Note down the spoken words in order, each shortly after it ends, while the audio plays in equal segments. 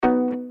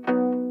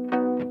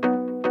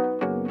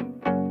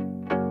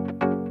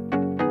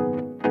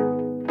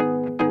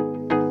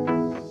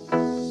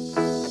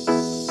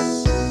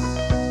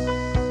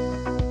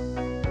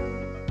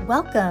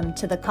Welcome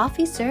to the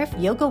Coffee Surf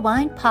Yoga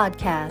Wine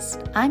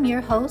podcast. I'm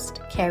your host,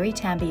 Carrie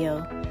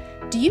Tambio.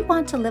 Do you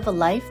want to live a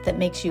life that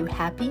makes you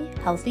happy,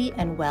 healthy,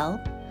 and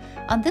well?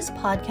 On this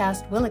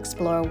podcast, we'll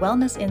explore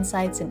wellness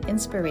insights and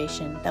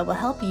inspiration that will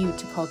help you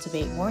to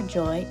cultivate more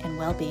joy and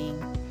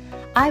well-being.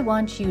 I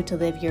want you to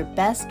live your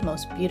best,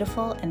 most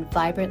beautiful, and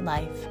vibrant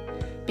life.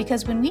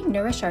 Because when we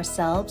nourish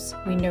ourselves,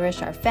 we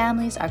nourish our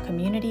families, our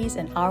communities,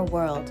 and our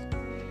world.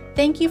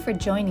 Thank you for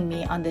joining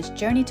me on this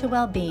journey to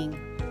well-being.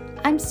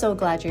 I'm so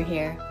glad you're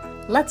here.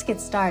 Let's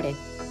get started.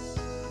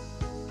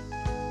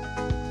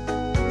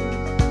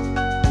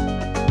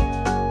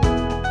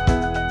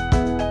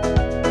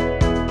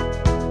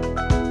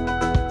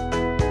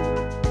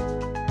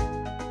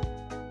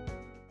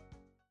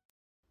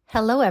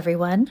 Hello,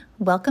 everyone.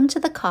 Welcome to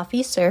the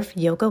Coffee Surf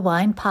Yoga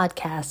Wine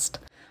podcast.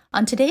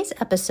 On today's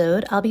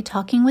episode, I'll be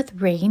talking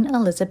with Rain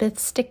Elizabeth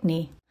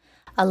Stickney,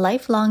 a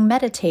lifelong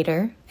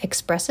meditator,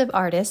 expressive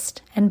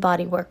artist, and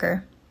body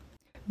worker.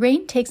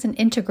 Rain takes an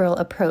integral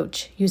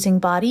approach using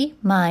body,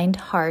 mind,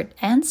 heart,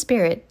 and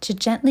spirit to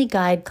gently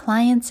guide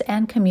clients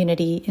and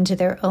community into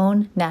their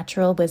own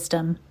natural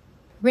wisdom.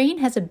 Rain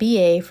has a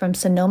BA from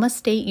Sonoma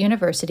State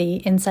University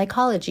in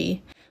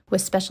psychology, with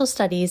special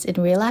studies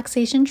in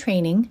relaxation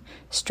training,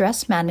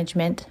 stress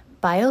management,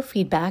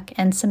 biofeedback,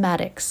 and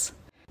somatics.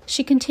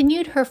 She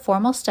continued her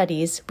formal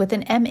studies with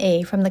an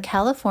MA from the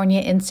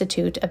California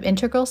Institute of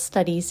Integral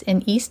Studies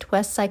in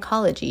East-West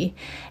Psychology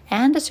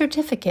and a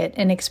certificate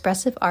in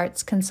expressive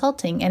arts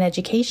consulting and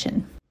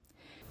education.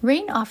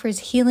 Rain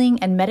offers healing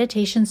and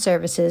meditation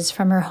services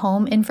from her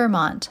home in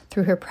Vermont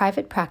through her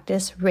private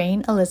practice,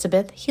 Rain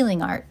Elizabeth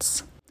Healing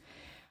Arts.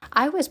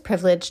 I was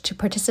privileged to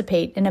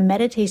participate in a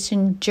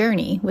meditation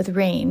journey with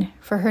Rain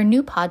for her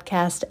new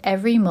podcast,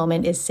 Every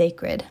Moment is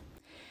Sacred.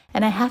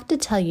 And I have to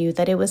tell you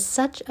that it was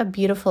such a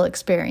beautiful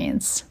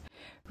experience.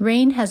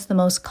 Rain has the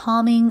most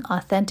calming,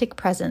 authentic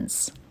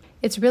presence.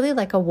 It's really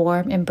like a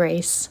warm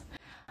embrace.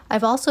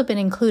 I've also been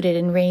included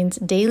in Rain's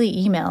daily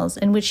emails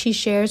in which she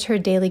shares her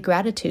daily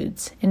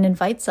gratitudes and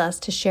invites us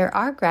to share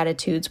our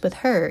gratitudes with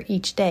her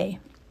each day.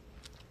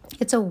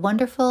 It's a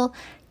wonderful,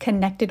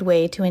 connected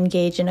way to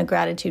engage in a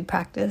gratitude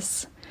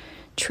practice.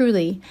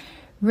 Truly,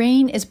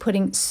 Rain is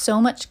putting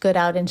so much good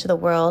out into the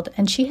world,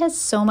 and she has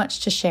so much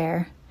to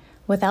share.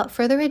 Without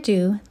further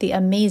ado, the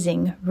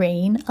amazing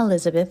Rain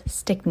Elizabeth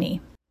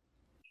Stickney.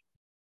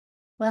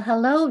 Well,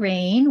 hello,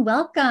 Rain.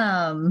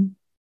 Welcome.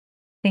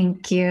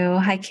 Thank you.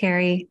 Hi,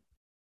 Carrie.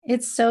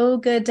 It's so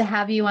good to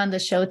have you on the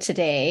show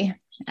today.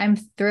 I'm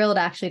thrilled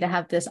actually to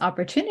have this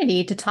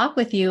opportunity to talk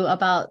with you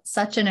about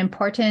such an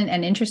important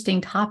and interesting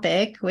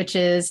topic, which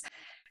is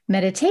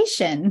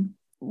meditation.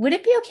 Would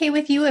it be okay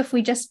with you if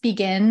we just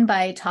begin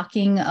by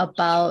talking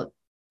about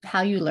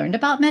how you learned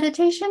about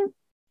meditation?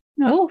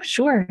 Oh,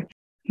 sure.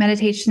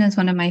 Meditation is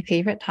one of my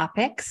favorite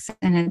topics,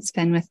 and it's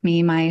been with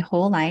me my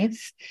whole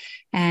life.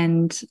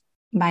 And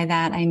by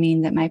that, I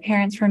mean that my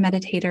parents were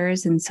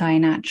meditators, and so I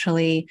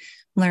naturally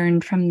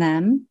learned from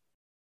them.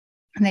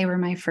 They were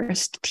my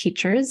first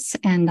teachers,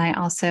 and I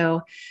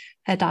also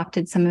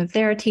adopted some of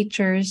their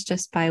teachers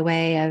just by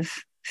way of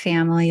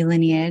family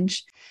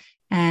lineage.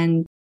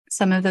 And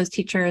some of those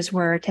teachers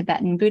were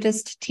Tibetan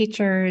Buddhist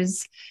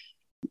teachers,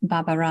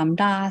 Baba Ram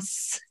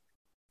Dass,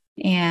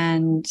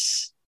 and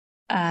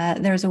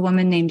there's a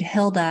woman named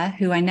Hilda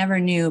who I never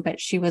knew, but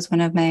she was one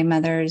of my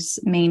mother's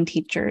main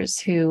teachers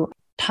who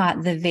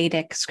taught the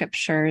Vedic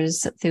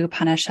scriptures through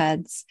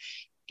Upanishads.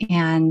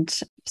 And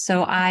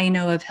so I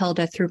know of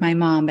Hilda through my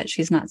mom, but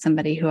she's not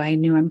somebody who I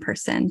knew in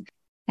person.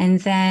 And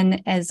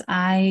then as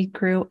I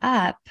grew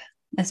up,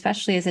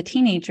 especially as a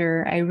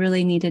teenager, I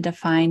really needed to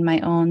find my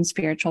own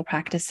spiritual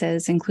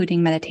practices,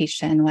 including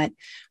meditation. What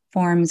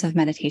forms of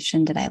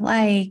meditation did I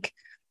like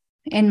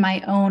in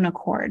my own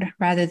accord,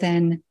 rather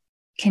than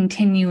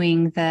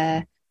continuing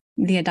the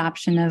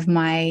adoption of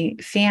my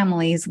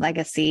family's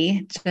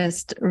legacy,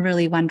 just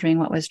really wondering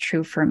what was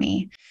true for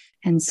me.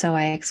 And so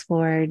I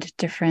explored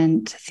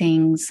different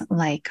things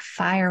like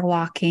fire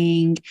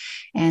walking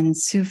and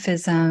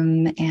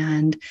Sufism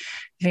and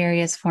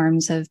various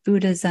forms of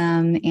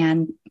Buddhism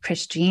and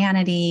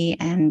Christianity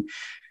and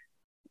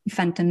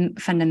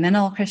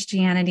fundamental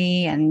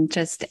Christianity, and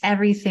just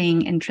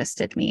everything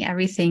interested me,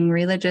 everything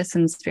religious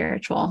and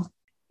spiritual.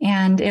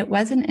 And it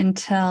wasn't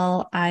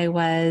until I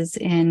was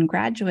in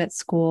graduate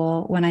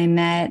school when I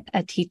met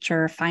a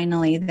teacher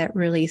finally that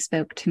really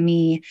spoke to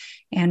me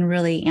and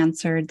really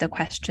answered the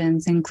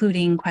questions,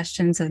 including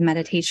questions of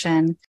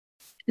meditation,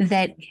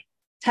 that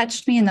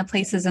touched me in the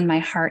places in my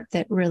heart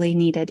that really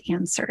needed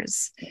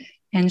answers.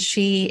 And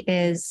she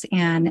is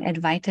an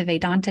Advaita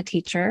Vedanta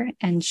teacher,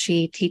 and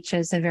she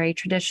teaches a very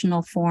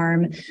traditional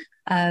form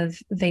of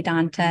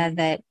Vedanta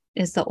that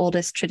is the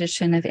oldest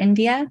tradition of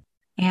India.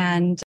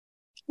 And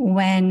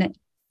when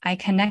I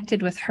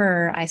connected with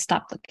her, I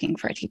stopped looking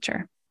for a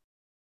teacher.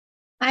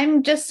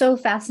 I'm just so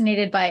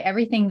fascinated by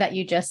everything that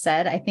you just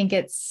said. I think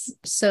it's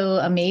so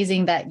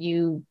amazing that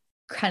you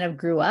kind of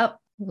grew up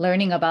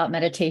learning about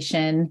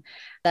meditation,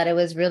 that it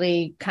was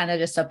really kind of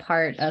just a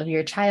part of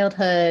your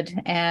childhood.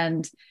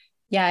 And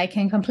Yeah, I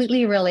can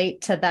completely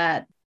relate to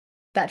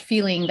that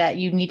feeling that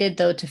you needed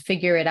though to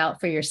figure it out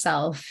for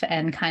yourself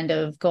and kind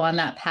of go on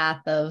that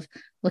path of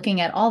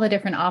looking at all the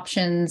different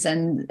options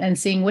and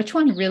seeing which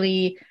one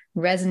really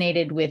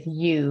resonated with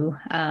you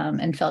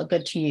and felt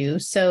good to you.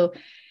 So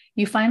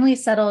you finally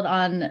settled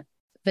on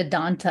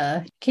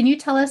Vedanta. Can you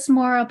tell us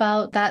more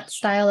about that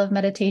style of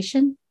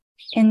meditation?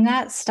 In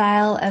that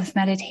style of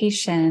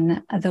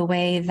meditation, the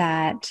way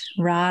that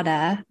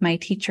Radha, my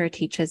teacher,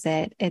 teaches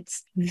it,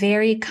 it's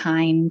very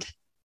kind.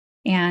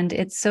 And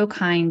it's so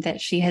kind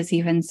that she has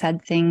even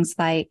said things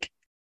like,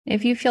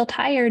 if you feel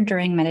tired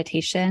during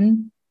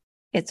meditation,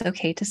 it's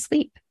okay to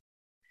sleep,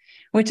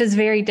 which is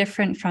very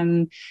different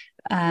from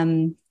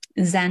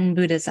Zen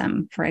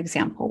Buddhism, for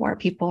example, where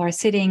people are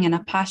sitting in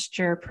a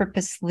posture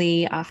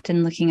purposely,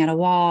 often looking at a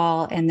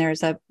wall, and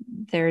there's a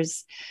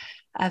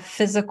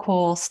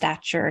physical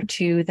stature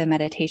to the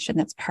meditation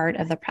that's part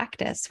of the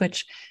practice,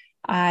 which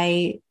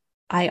I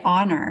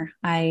honor.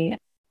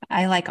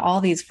 I like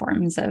all these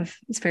forms of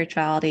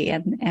spirituality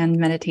and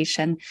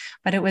meditation,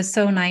 but it was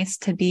so nice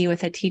to be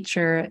with a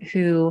teacher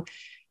who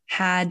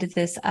had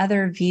this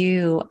other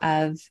view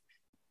of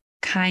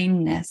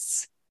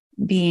kindness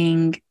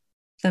being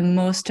the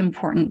most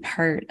important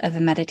part of a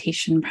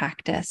meditation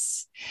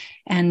practice.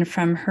 And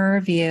from her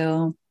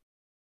view,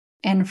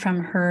 and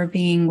from her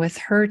being with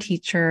her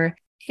teacher,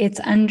 it's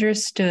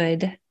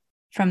understood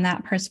from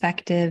that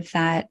perspective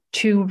that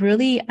to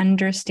really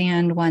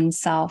understand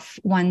oneself,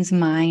 one's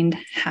mind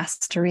has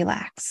to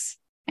relax.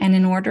 And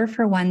in order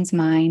for one's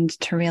mind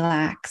to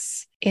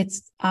relax,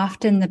 it's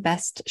often the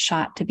best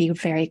shot to be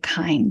very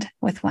kind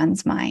with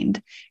one's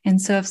mind.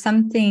 And so if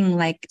something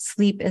like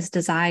sleep is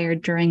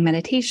desired during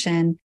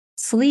meditation,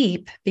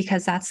 sleep,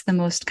 because that's the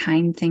most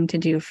kind thing to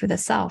do for the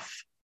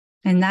self.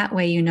 And that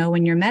way, you know,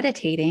 when you're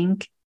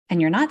meditating and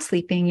you're not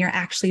sleeping, you're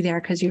actually there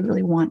because you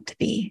really want to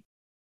be.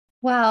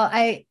 Wow,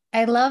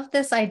 I love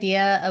this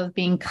idea of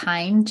being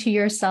kind to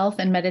yourself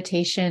in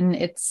meditation.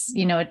 It's,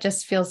 it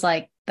just feels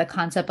like the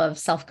concept of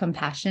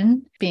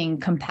self-compassion, being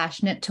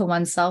compassionate to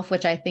oneself,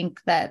 which I think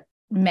that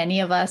many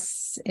of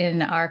us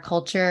in our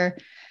culture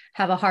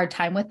have a hard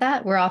time with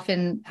that. We're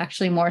often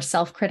actually more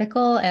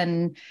self-critical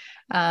and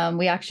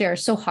we actually are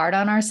so hard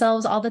on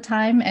ourselves all the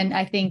time. And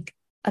I think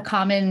a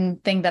common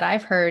thing that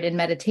I've heard in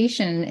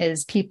meditation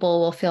is people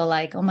will feel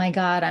like, oh my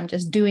God, I'm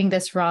just doing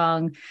this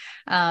wrong.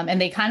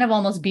 And they kind of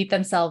almost beat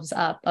themselves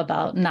up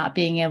about not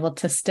being able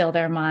to still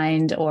their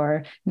mind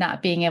or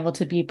not being able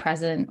to be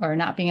present or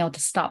not being able to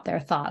stop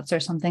their thoughts or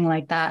something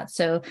like that.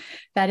 So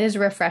that is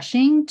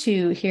refreshing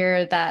to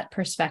hear that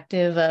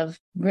perspective of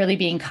really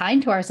being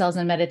kind to ourselves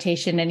in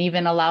meditation and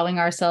even allowing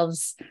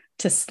ourselves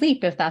to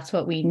sleep if that's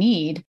what we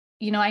need.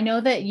 I know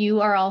that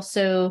you are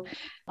also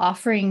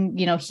offering,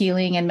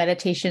 healing and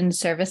meditation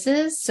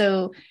services.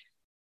 So,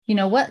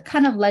 what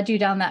kind of led you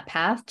down that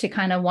path to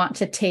kind of want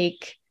to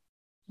take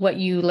what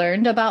you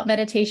learned about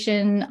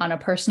meditation on a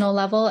personal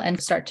level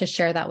and start to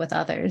share that with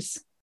others?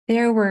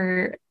 There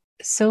were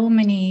so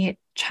many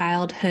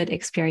childhood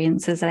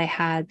experiences that I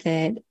had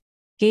that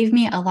gave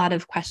me a lot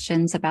of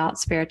questions about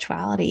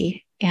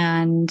spirituality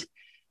and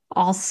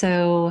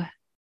also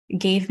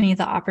gave me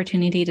the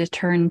opportunity to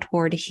turn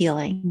toward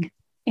healing.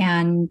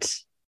 And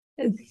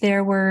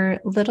there were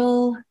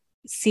little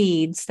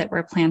seeds that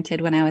were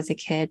planted when I was a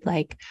kid.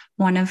 Like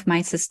one of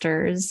my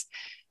sisters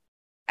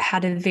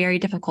had a very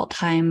difficult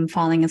time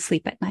falling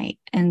asleep at night.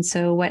 And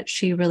so what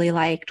she really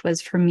liked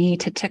was for me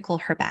to tickle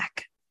her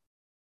back.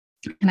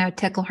 And I would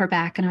tickle her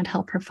back and I would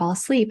help her fall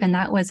asleep. And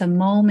that was a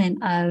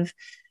moment of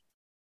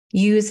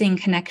using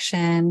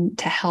connection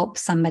to help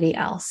somebody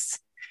else.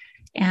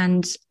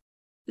 And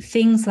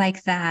things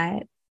like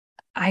that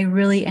I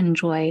really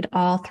enjoyed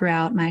all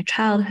throughout my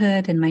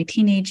childhood and my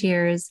teenage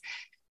years.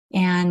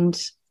 And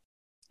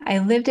I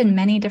lived in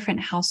many different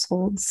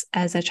households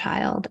as a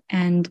child.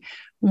 And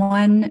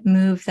one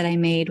move that I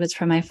made was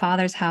from my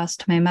father's house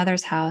to my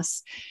mother's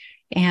house.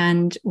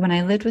 And when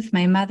I lived with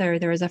my mother,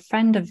 there was a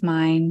friend of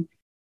mine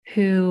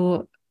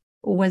who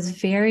was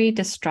very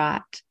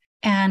distraught.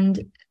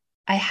 And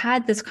I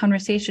had this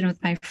conversation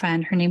with my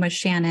friend. Her name was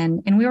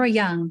Shannon, and we were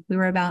young. We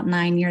were about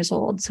 9 years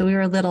old. So we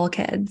were little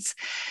kids.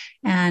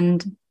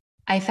 And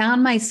I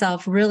found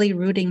myself really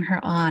rooting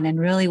her on and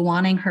really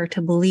wanting her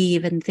to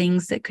believe in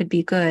things that could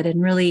be good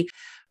and really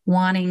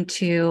wanting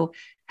to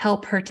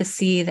help her to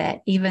see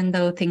that even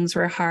though things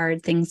were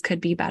hard, things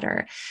could be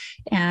better.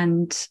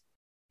 And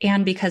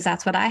because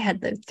that's what I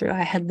had lived through.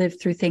 I had lived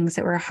through things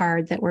that were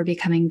hard that were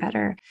becoming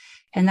better.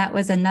 And that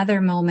was another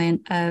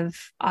moment of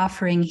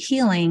offering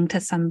healing to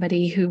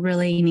somebody who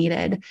really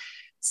needed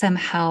some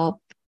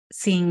help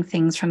seeing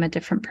things from a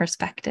different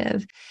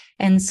perspective.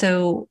 And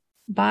so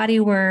body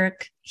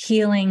work,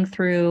 healing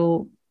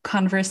through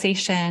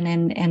conversation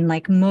and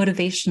like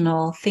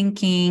motivational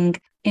thinking,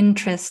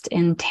 interest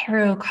in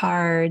tarot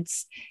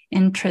cards,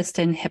 interest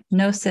in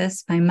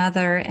hypnosis. My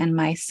mother and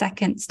my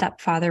second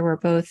stepfather were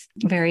both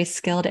very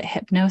skilled at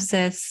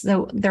hypnosis.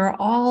 So there are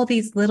all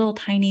these little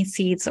tiny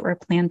seeds that were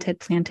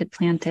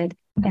planted.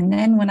 And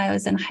then when I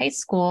was in high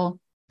school,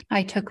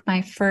 I took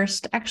my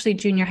first, actually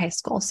junior high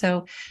school.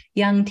 So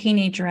young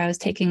teenager, I was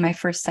taking my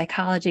first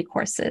psychology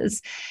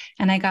courses,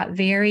 and I got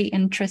very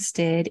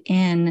interested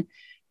in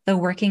the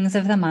workings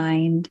of the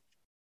mind,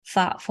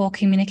 thoughtful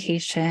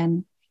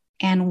communication,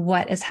 and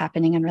what is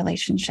happening in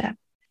relationship.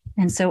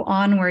 And so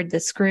onward,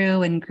 this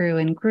grew and grew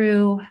and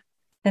grew.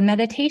 The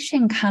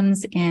meditation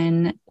comes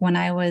in when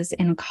I was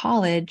in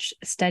college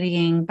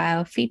studying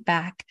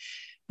biofeedback,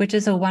 which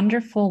is a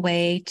wonderful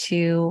way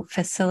to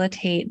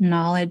facilitate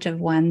knowledge of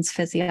one's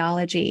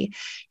physiology.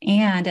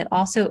 And it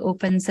also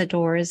opens the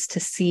doors to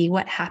see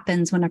what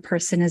happens when a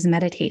person is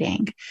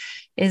meditating.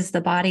 Is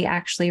the body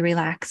actually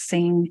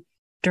relaxing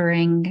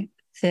during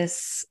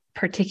this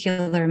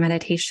particular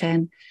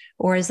meditation?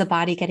 Or is the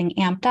body getting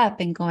amped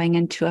up and going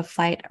into a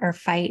flight or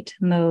fight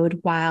mode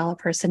while a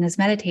person is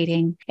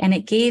meditating? And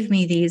it gave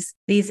me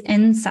these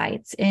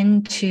insights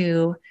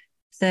into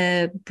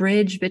the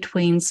bridge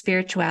between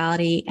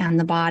spirituality and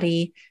the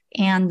body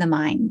and the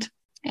mind.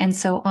 And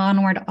so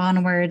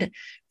onward,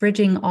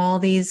 bridging all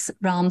these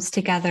realms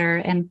together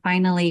and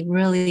finally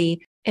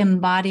really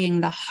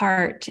embodying the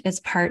heart as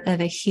part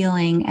of a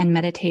healing and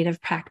meditative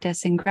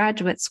practice in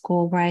graduate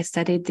school, where I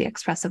studied the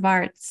expressive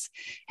arts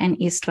and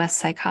East-West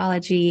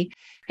psychology,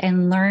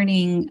 and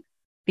learning,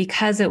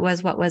 because it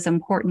was what was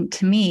important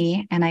to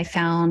me, and I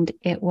found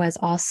it was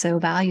also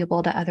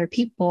valuable to other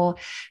people,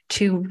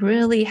 to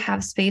really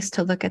have space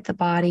to look at the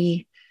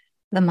body,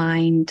 the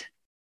mind,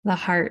 the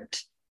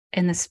heart,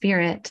 and the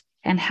spirit,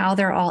 and how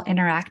they're all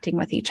interacting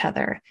with each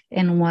other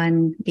in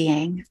one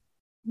being.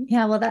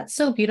 Yeah, well, that's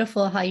so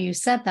beautiful how you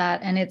said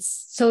that. And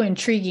it's so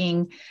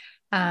intriguing.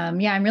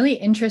 I'm really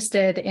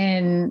interested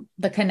in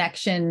the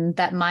connection,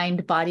 that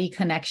mind-body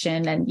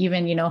connection, and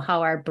even,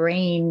 how our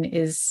brain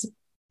is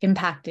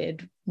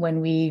impacted when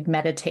we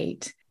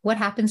meditate. What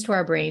happens to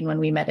our brain when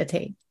we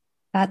meditate?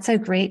 That's a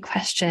great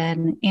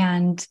question.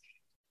 And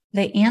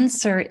the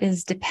answer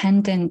is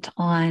dependent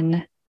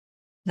on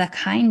the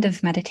kind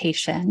of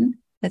meditation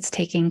that's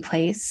taking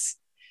place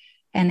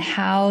and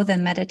how the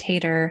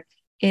meditator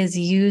is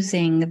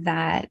using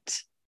that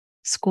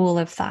school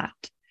of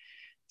thought.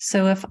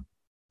 So if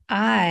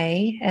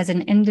I, as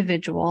an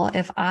individual,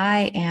 if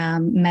I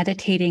am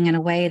meditating in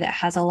a way that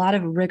has a lot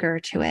of rigor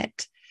to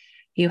it,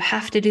 you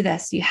have to do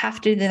this, you have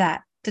to do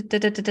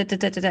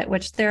that,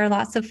 which there are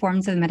lots of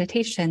forms of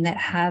meditation that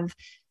have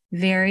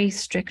very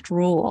strict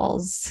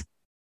rules.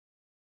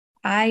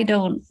 I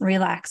don't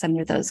relax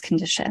under those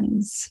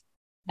conditions.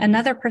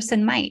 Another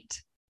person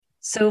might.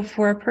 So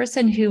for a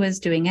person who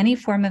is doing any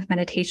form of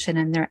meditation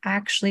and they're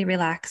actually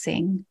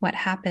relaxing, what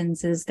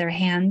happens is their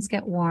hands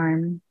get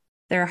warm,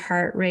 their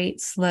heart rate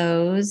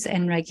slows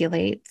and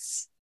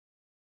regulates,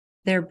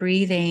 their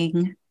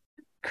breathing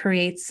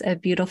creates a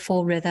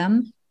beautiful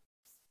rhythm,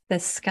 the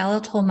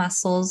skeletal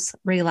muscles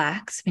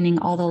relax, meaning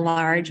all the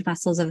large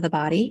muscles of the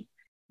body,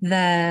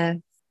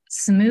 the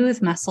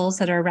smooth muscles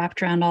that are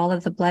wrapped around all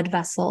of the blood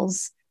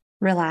vessels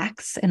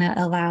relax, and it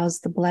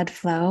allows the blood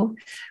flow,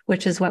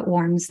 which is what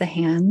warms the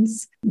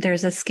hands.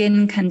 There's a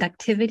skin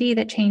conductivity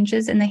that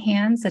changes in the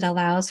hands that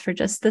allows for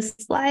just the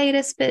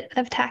slightest bit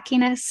of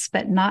tackiness,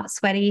 but not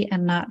sweaty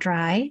and not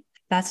dry.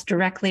 That's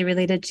directly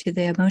related to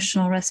the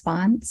emotional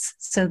response.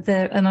 So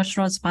the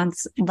emotional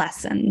response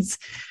lessens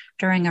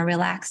during a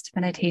relaxed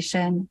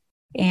meditation,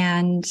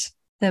 and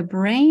the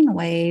brain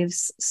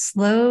waves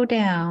slow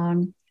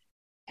down,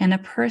 and a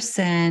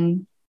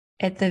person,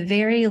 at the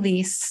very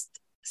least,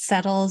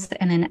 settles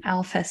in an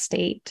alpha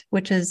state,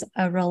 which is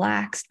a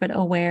relaxed but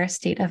aware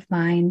state of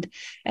mind.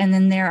 And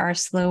then there are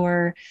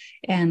slower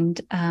and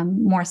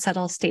more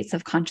subtle states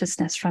of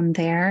consciousness from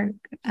there,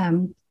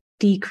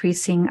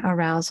 decreasing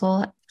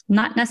arousal,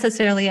 not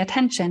necessarily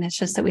attention. It's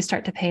just that we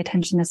start to pay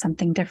attention to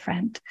something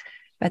different.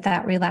 But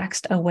that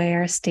relaxed,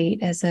 aware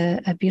state is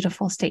a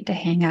beautiful state to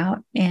hang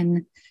out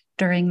in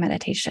during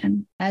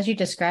meditation. As you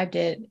described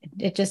it,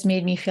 it just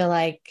made me feel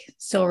like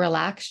so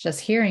relaxed just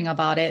hearing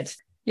about it.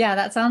 Yeah,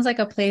 that sounds like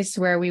a place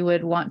where we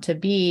would want to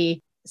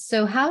be.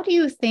 So how do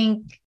you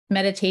think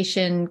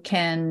meditation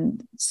can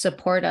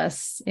support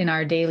us in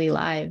our daily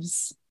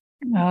lives?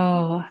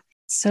 Oh,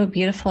 so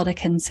beautiful to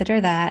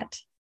consider that.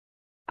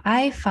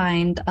 I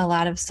find a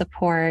lot of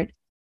support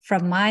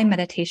from my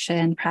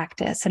meditation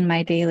practice in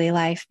my daily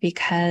life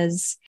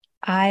because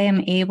I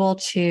am able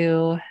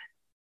to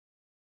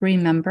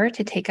remember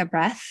to take a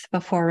breath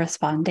before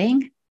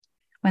responding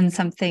when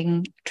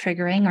something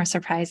triggering or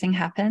surprising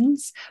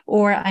happens,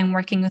 or I'm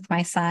working with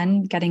my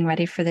son, getting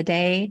ready for the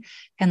day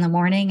in the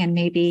morning, and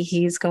maybe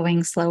he's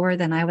going slower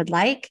than I would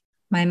like.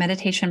 My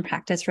meditation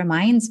practice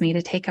reminds me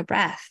to take a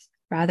breath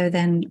rather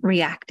than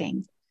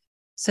reacting.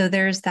 So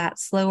there's that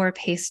slower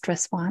paced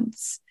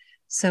response.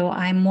 So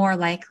I'm more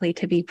likely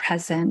to be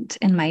present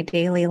in my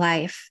daily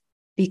life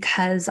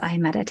because I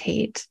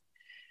meditate.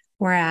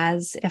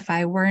 Whereas if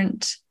I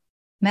weren't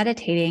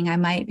meditating, I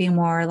might be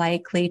more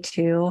likely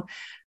to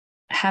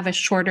have a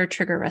shorter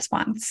trigger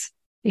response,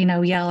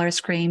 yell or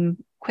scream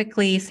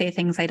quickly, say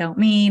things I don't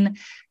mean,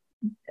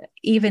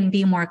 even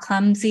be more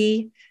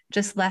clumsy,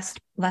 just less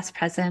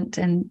present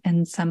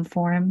in some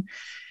form.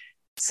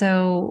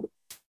 So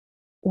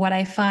what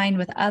I find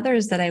with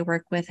others that I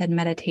work with in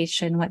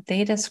meditation, what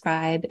they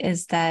describe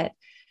is that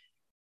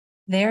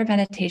their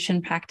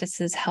meditation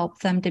practices help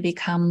them to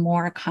become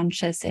more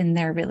conscious in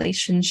their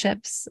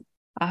relationships,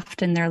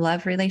 often their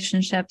love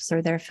relationships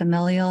or their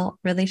familial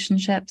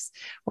relationships,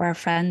 or a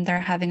friend they're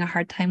having a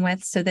hard time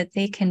with, so that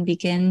they can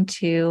begin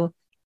to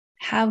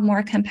have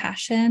more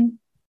compassion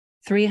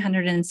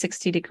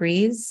 360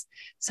 degrees.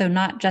 So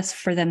not just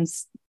for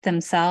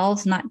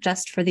themselves, not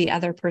just for the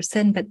other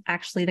person, but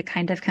actually the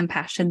kind of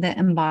compassion that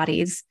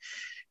embodies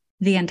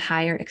the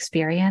entire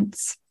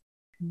experience.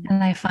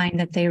 And I find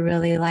that they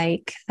really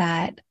like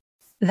that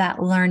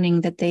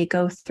learning that they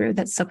go through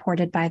that's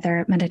supported by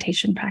their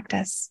meditation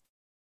practice.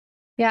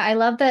 Yeah, I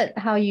love that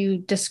how you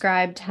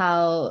described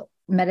how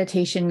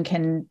meditation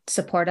can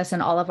support us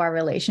in all of our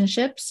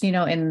relationships,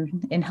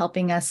 in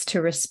helping us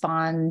to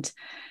respond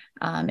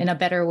in a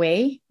better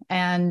way.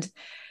 And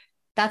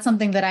that's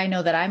something that I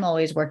know that I'm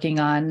always working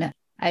on.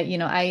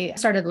 I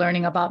started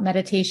learning about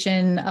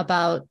meditation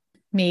about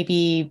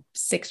maybe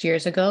 6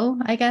 years ago,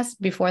 I guess.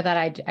 Before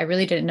that, I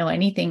really didn't know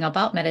anything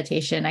about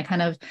meditation. I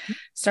kind of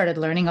started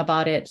learning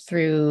about it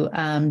through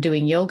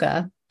doing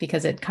yoga,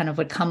 because it kind of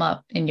would come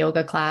up in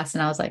yoga class.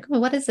 And I was like,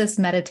 oh, what is this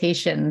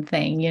meditation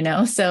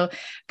thing? So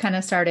kind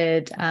of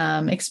started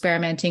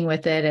experimenting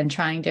with it and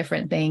trying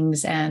different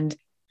things. And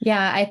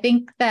yeah, I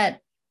think that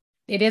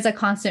it is a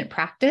constant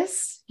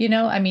practice,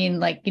 I mean,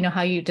 like,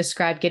 how you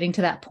described getting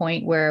to that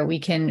point where we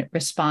can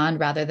respond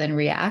rather than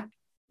react.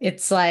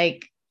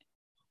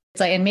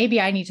 And maybe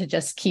I need to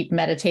just keep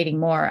meditating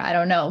more. I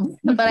don't know,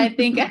 but I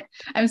think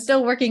I'm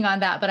still working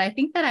on that. But I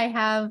think that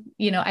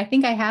I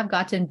think I have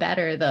gotten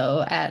better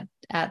though at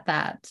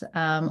that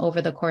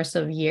over the course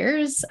of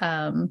years,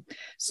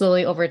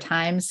 slowly over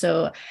time.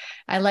 So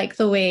I like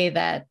the way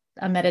that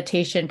a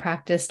meditation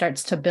practice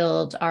starts to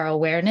build our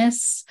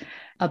awareness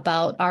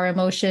about our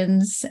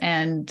emotions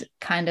and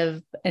kind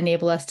of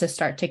enable us to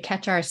start to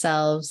catch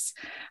ourselves,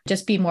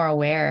 just be more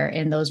aware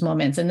in those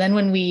moments. And then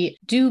when we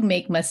do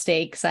make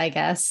mistakes, I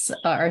guess,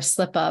 or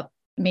slip up,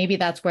 maybe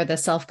that's where the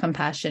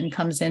self-compassion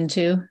comes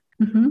into.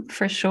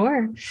 For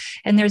sure.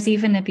 And there's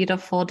even a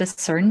beautiful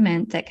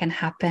discernment that can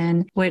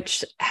happen,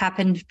 which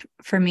happened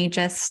for me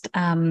just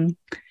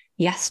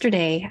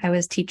yesterday. I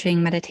was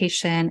teaching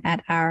meditation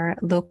at our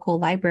local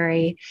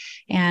library,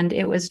 and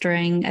it was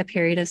during a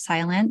period of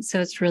silence.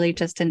 So it's really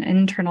just an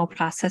internal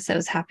process that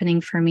was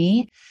happening for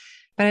me.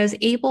 But I was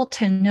able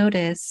to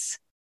notice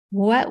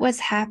what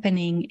was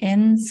happening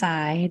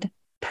inside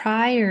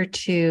prior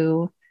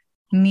to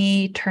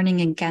me turning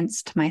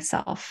against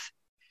myself.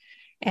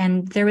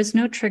 And there was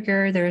no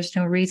trigger. There was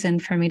no reason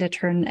for me to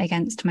turn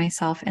against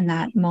myself in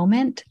that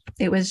moment.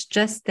 It was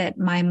just that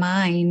my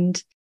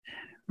mind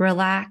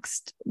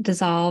relaxed,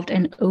 dissolved,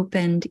 and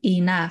opened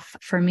enough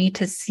for me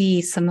to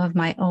see some of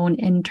my own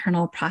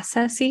internal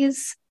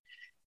processes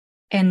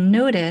and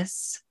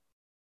notice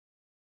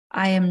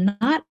I am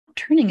not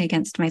turning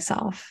against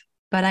myself,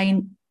 but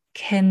I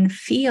can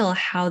feel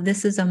how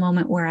this is a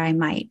moment where I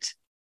might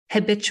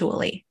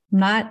habitually,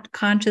 not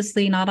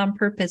consciously, not on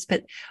purpose,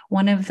 but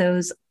one of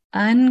those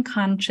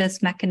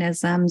unconscious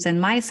mechanisms in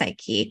my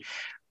psyche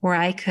where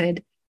I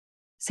could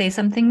say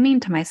something mean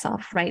to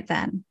myself right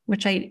then,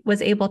 which I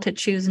was able to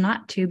choose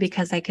not to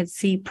because I could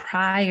see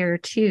prior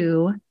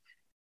to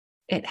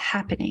it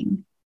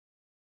happening.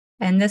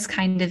 And this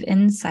kind of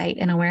insight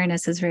and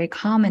awareness is very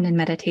common in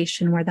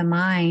meditation, where the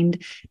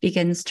mind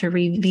begins to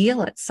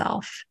reveal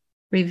itself,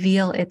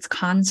 reveal its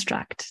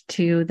construct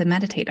to the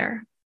meditator.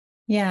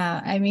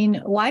 Yeah. I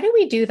mean, why do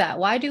we do that?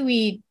 Why do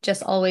we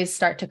just always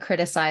start to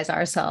criticize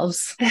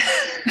ourselves?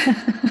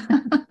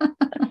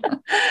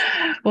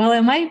 Well,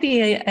 it might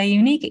be a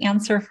unique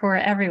answer for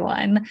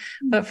everyone,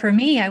 but for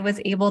me, I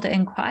was able to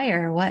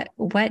inquire,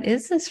 what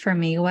is this for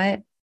me?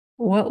 What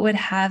would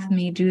have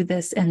me do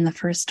this in the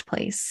first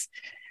place?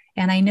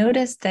 And I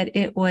noticed that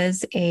it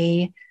was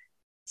a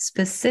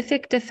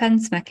specific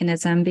defense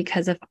mechanism,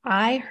 because if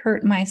I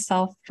hurt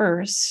myself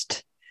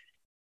first,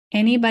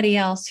 anybody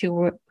else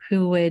who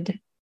would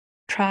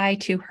try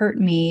to hurt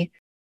me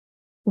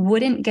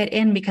wouldn't get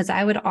in, because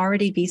I would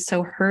already be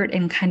so hurt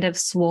and kind of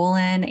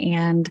swollen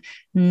and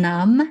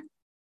numb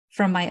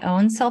from my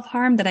own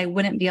self-harm that I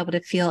wouldn't be able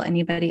to feel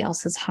anybody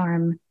else's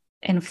harm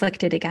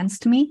inflicted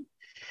against me.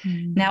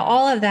 Mm-hmm. Now,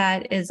 all of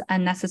that is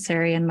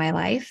unnecessary in my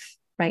life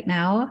right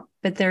now,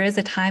 but there is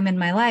a time in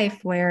my life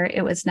where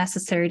it was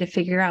necessary to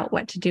figure out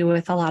what to do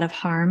with a lot of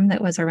harm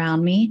that was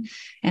around me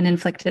and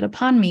inflicted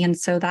upon me. And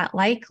so that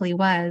likely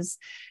was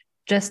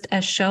just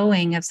a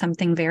showing of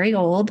something very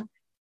old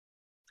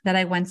that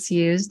I once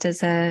used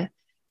as a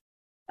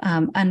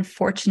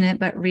unfortunate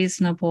but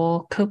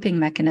reasonable coping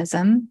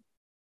mechanism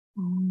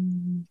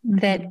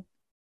that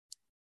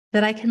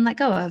I can let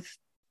go of.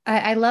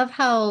 I love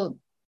how,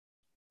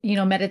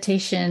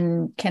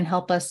 meditation can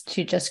help us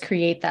to just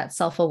create that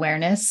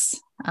self-awareness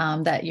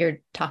that you're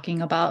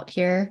talking about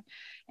here.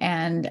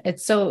 And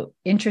it's so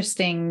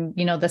interesting,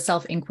 the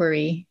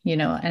self-inquiry,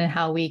 and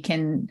how we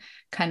can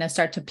kind of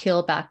start to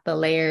peel back the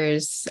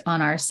layers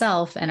on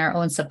ourself and our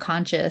own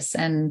subconscious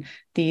and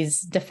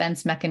these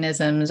defense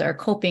mechanisms or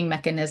coping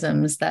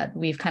mechanisms that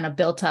we've kind of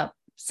built up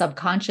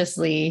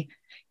subconsciously,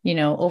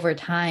 over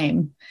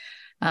time,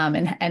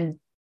 and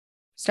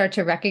start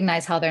to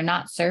recognize how they're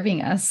not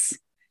serving us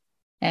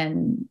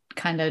and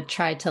kind of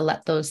try to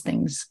let those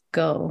things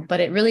go. But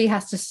it really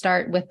has to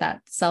start with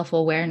that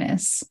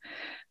self-awareness,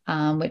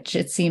 which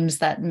it seems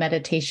that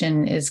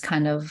meditation is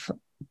kind of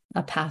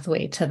a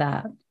pathway to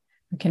that.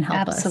 It can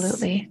help us.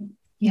 Absolutely.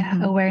 Yeah.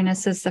 Mm-hmm.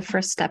 Awareness is the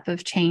first step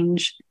of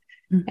change,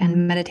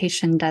 and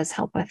meditation does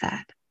help with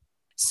that.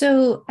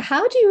 So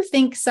how do you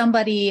think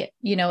somebody,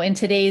 in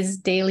today's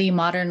daily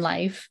modern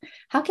life,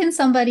 how can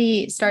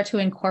somebody start to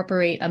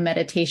incorporate a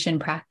meditation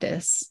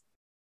practice?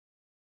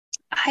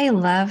 I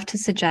love to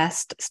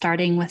suggest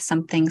starting with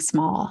something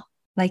small,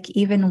 like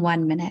even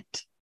 1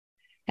 minute.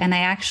 And I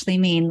actually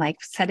mean like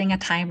setting a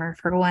timer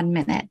for 1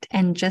 minute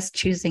and just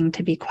choosing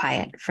to be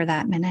quiet for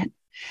that minute.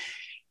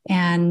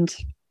 And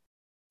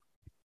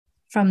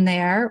from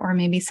there, or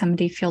maybe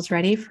somebody feels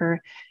ready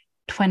for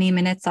 20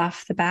 minutes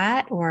off the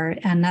bat or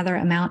another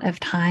amount of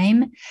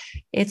time.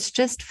 It's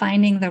just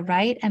finding the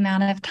right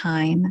amount of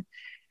time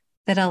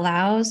that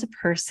allows a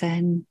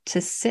person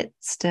to sit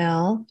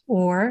still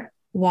or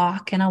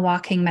walk in a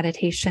walking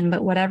meditation,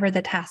 but whatever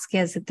the task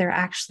is, that they're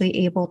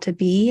actually able to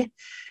be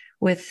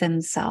with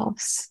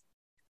themselves.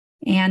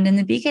 And in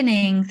the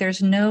beginning,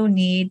 there's no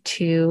need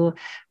to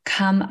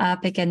come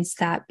up against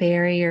that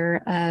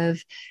barrier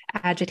of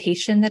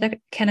agitation that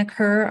can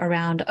occur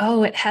around,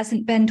 oh, it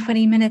hasn't been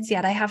 20 minutes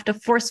yet. I have to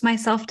force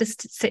myself to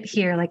sit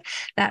here. Like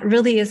that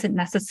really isn't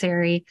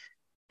necessary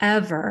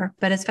ever,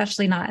 but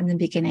especially not in the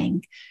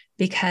beginning,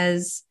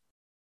 because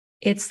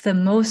it's the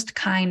most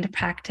kind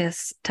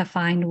practice to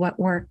find what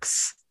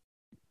works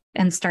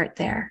and start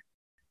there.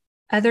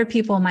 Other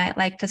people might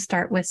like to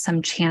start with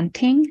some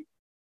chanting,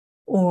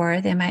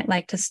 or they might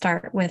like to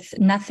start with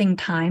nothing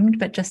timed,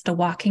 but just a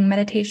walking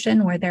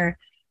meditation where they're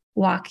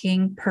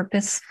walking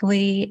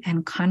purposefully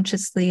and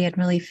consciously and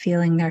really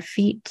feeling their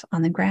feet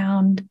on the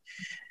ground.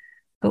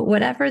 But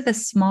whatever the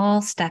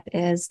small step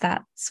is,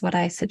 that's what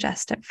I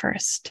suggest at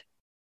first.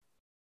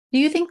 Do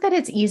you think that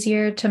it's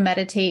easier to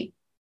meditate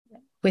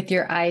with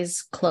your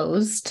eyes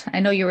closed?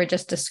 I know you were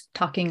just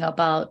talking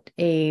about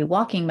a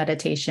walking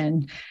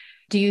meditation.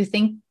 Do you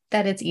think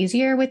that it's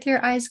easier with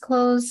your eyes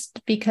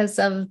closed because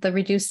of the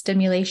reduced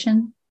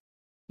stimulation?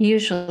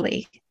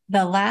 Usually.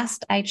 The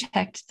last I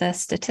checked the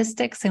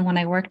statistics, and when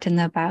I worked in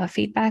the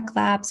biofeedback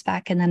labs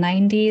back in the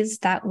 90s,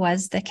 that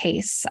was the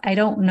case. I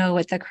don't know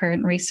what the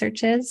current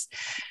research is,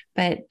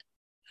 but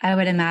I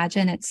would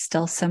imagine it's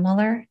still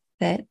similar,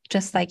 that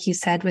just like you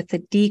said, with the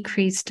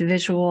decreased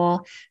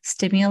visual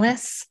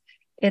stimulus,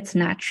 it's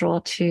natural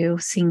to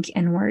sink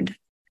inward.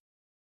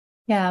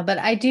 Yeah, but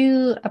I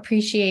do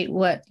appreciate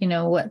what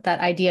that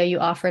idea you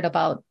offered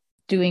about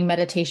doing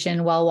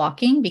meditation while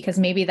walking, because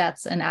maybe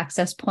that's an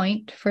access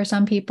point for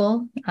some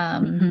people,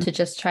 to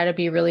just try to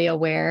be really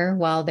aware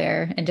while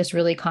they're and just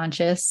really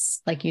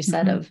conscious, like you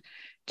said, of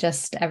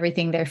just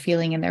everything they're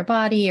feeling in their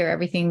body or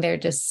everything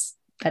that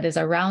is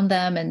around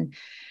them.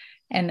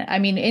 And I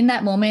mean, in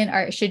that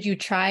moment, should you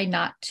try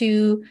not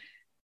to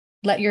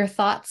let your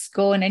thoughts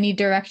go in any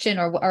direction,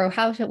 or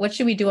what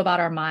should we do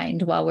about our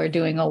mind while we're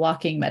doing a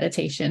walking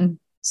meditation?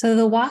 So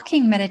the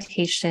walking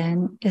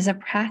meditation is a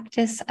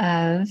practice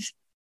of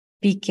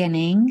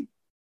beginning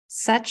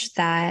such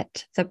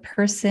that the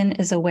person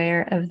is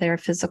aware of their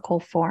physical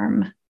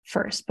form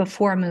first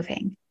before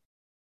moving,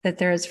 that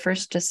there is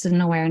first just an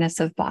awareness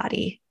of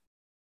body,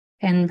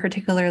 and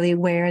particularly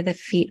where the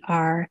feet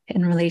are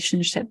in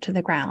relationship to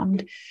the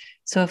ground.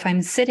 So if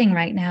I'm sitting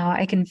right now,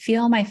 I can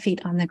feel my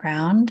feet on the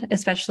ground,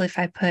 especially if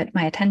I put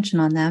my attention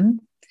on them.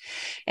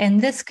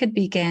 And this could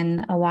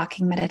begin a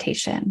walking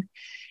meditation.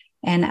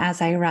 And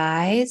as I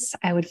rise,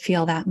 I would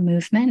feel that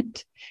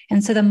movement.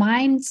 And so the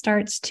mind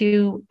starts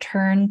to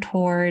turn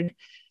toward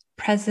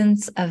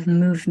presence of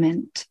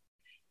movement.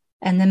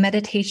 And the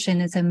meditation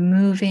is a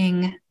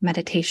moving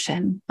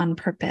meditation on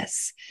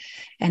purpose.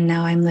 And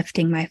now I'm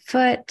lifting my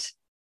foot.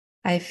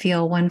 I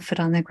feel one foot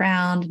on the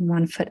ground and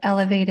one foot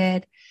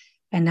elevated.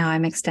 And now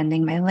I'm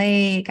extending my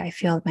leg. I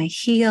feel my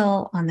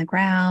heel on the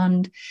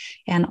ground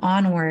and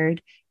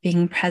onward,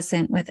 being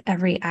present with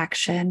every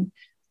action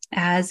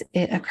as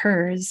it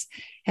occurs.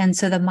 And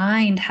so the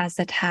mind has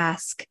the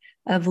task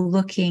of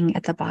looking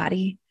at the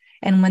body.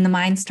 And when the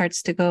mind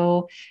starts to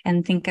go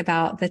and think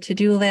about the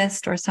to-do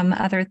list or some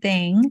other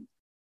thing,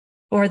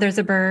 or there's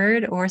a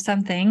bird or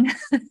something,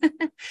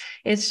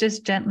 it's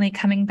just gently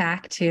coming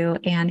back to,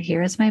 and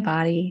here's my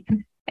body,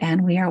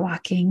 and we are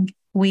walking.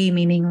 We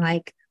meaning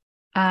like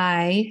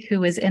I,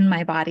 who is in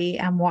my body,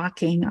 am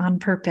walking on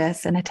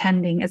purpose and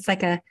attending. It's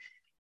like an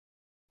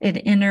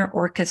inner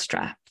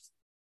orchestra,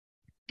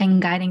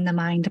 and guiding the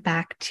mind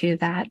back to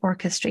that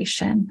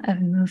orchestration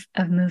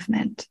of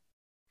movement.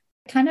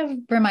 It kind of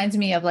reminds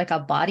me of like a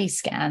body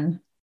scan.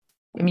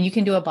 I mean, you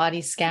can do a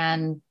body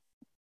scan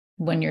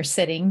when you're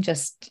sitting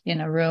just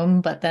in a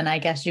room, but then I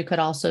guess you could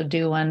also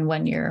do one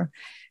when you're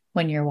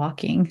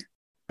walking.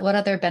 What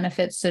other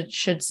benefits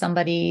should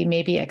somebody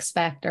maybe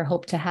expect or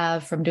hope to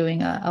have from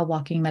doing a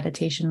walking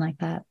meditation like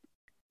that?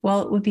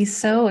 Well, it would be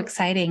so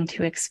exciting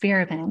to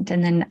experiment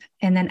and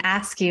then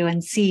ask you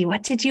and see,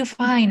 what did you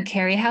find,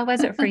 Carrie? How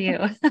was it for you?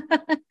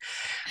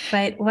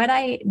 But what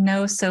I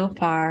know so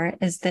far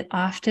is that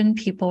often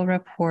people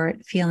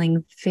report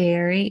feeling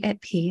very at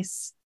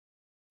peace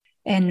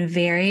and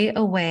very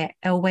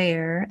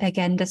aware,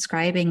 again,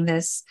 describing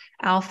this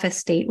alpha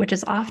state, which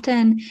is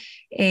often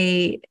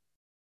the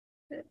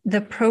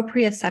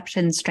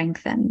proprioception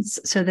strengthens.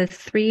 So the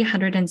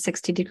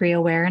 360-degree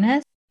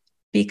awareness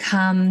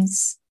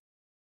becomes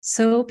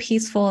so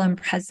peaceful and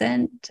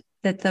present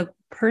that the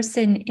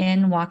person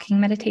in walking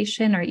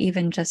meditation or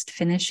even just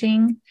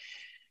finishing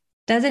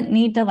doesn't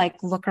need to like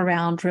look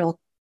around real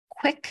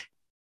quick,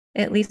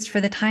 at least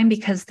for the time,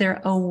 because they're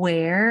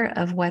aware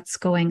of what's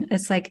going.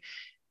 It's like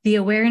the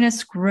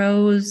awareness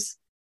grows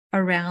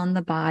around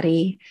the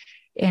body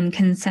in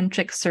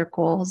concentric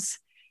circles,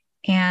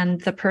 and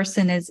the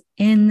person is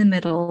in the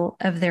middle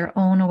of their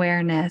own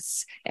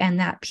awareness, and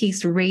that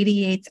peace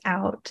radiates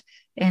out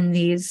in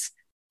these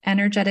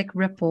energetic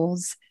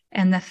ripples.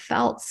 And the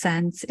felt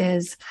sense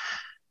is,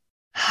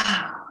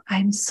 oh,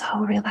 I'm so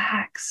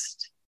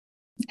relaxed.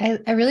 I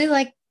really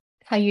like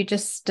how you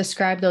just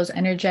describe those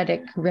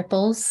energetic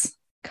ripples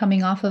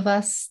coming off of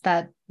us,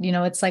 that,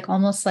 it's like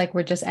almost like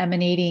we're just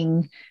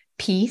emanating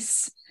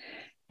peace.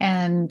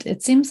 And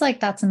it seems like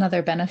that's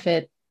another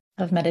benefit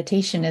of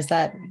meditation, is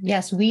that,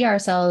 yes, we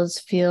ourselves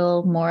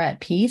feel more at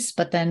peace,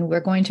 but then we're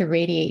going to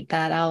radiate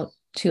that out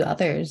to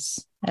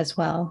others as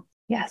well.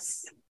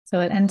 Yes. So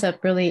it ends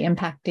up really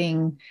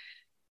impacting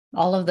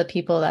all of the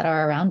people that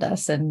are around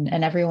us and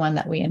everyone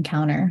that we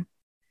encounter.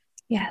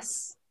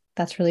 Yes.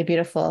 That's really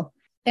beautiful.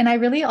 And I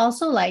really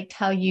also liked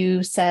how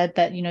you said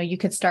that, you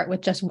could start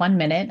with just 1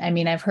 minute. I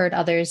mean, I've heard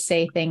others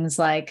say things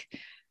like,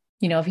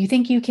 if you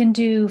think you can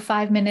do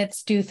 5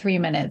 minutes, do 3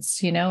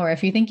 minutes, or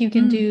if you think you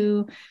can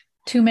do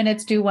 2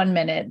 minutes, do 1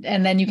 minute,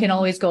 and then you can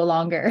always go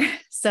longer.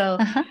 So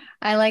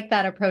I like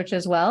that approach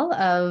as well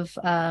of,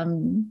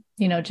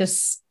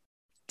 just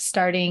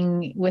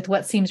starting with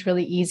what seems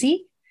really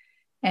easy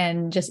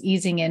and just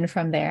easing in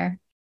from there.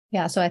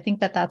 Yeah. So I think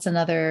that that's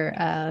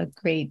another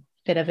great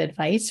bit of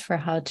advice for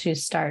how to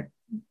start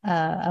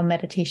a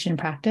meditation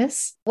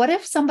practice. What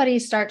if somebody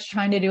starts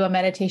trying to do a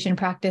meditation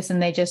practice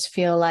and they just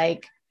feel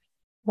like,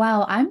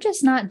 wow, I'm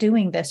just not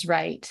doing this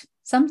right.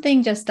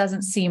 Something just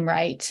doesn't seem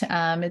right.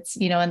 It's,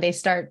 and they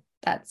start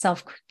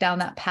down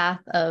that path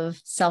of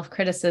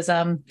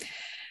self-criticism.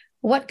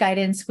 What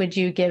guidance would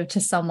you give to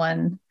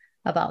someone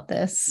about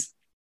this?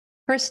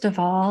 First of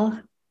all,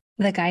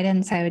 the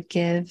guidance I would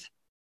give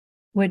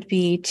would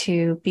be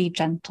to be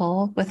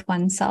gentle with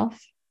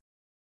oneself,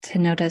 to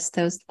notice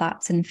those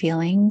thoughts and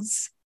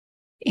feelings.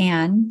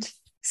 And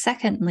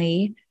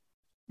secondly,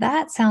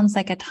 that sounds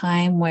like a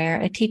time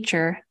where a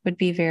teacher would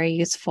be very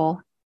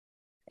useful.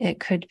 It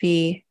could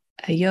be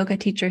a yoga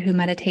teacher who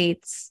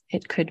meditates.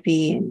 It could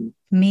be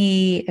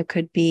me. It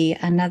could be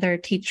another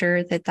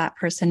teacher that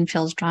person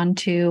feels drawn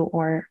to,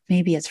 or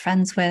maybe is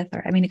friends with,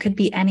 or it could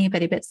be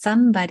anybody, but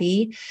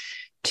somebody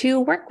to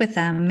work with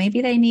them.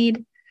 Maybe they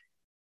need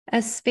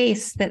a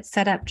space that's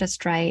set up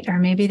just right, or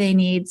maybe they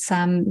need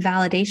some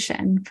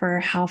validation for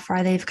how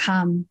far they've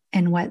come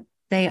and what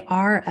they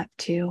are up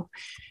to.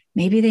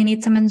 Maybe they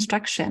need some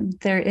instruction.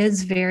 There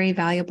is very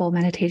valuable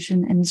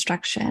meditation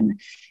instruction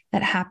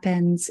that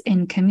happens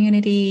in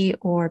community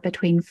or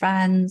between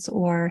friends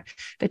or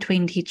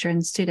between teacher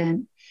and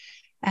student.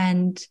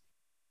 And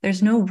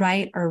there's no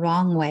right or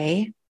wrong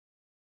way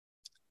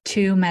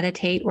to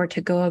meditate or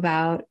to go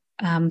about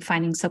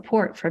finding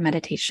support for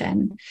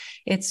meditation.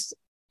 It's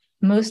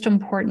most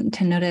important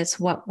to notice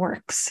what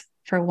works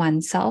for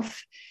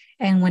oneself.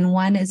 And when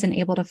one isn't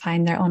able to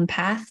find their own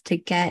path, to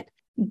get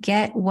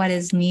what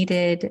is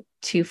needed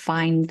to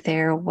find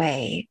their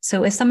way.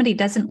 So if somebody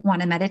doesn't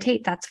want to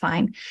meditate, that's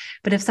fine.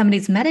 But if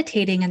somebody's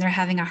meditating and they're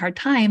having a hard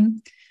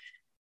time,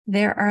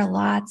 there are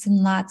lots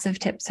and lots of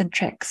tips and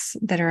tricks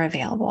that are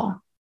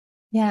available.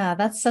 Yeah,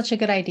 that's such a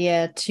good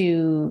idea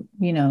to,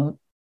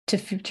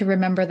 to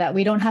remember that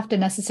we don't have to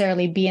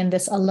necessarily be in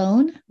this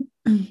alone,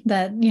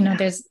 that,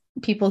 there's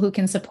people who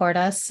can support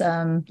us,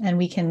 and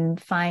we can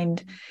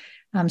find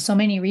so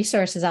many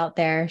resources out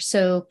there.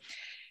 So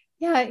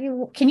yeah,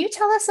 can you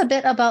tell us a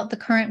bit about the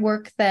current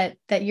work that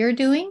you're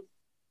doing?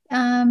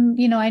 I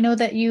know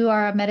that you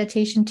are a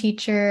meditation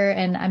teacher,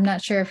 and I'm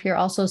not sure if you're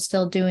also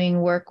still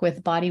doing work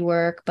with body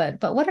work, but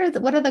what are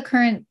the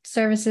current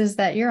services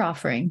that you're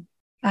offering?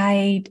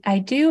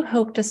 I do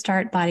hope to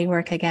start body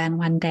work again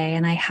one day,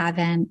 and I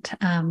haven't,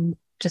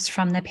 just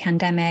from the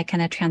pandemic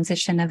and a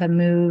transition of a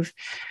move,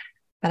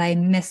 but I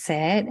miss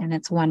it and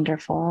it's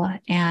wonderful.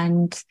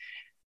 And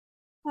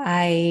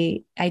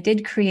I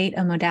did create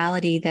a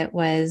modality that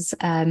was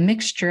a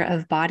mixture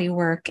of body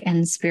work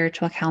and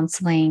spiritual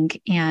counseling.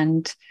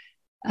 And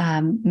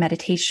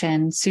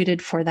meditation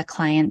suited for the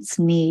client's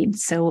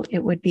needs. So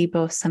it would be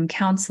both some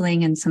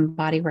counseling and some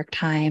body work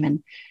time,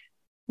 and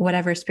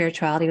whatever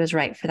spirituality was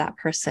right for that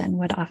person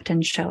would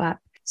often show up.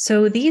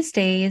 So these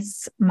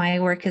days, my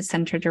work is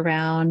centered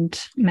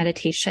around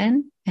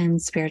meditation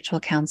and spiritual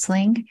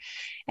counseling.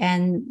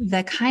 And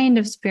the kind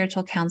of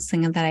spiritual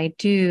counseling that I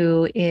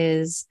do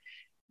is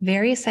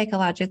very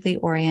psychologically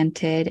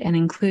oriented and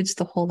includes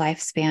the whole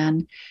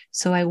lifespan.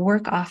 So I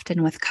work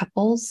often with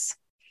couples,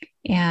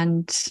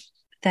 and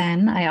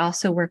then I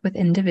also work with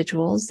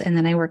individuals, and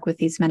then I work with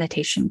these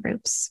meditation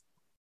groups.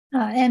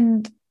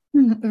 And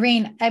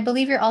Rain, I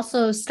believe you're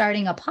also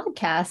starting a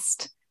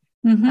podcast.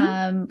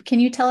 Can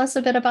you tell us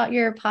a bit about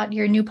your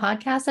new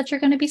podcast that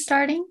you're going to be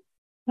starting?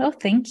 Oh,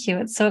 thank you.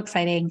 It's so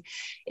exciting.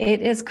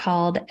 It is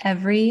called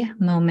Every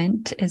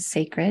Moment is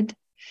Sacred.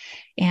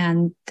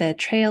 And the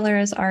trailer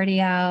is already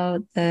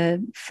out.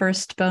 The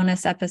first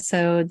bonus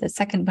episode, the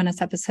second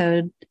bonus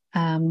episode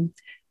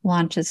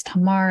launches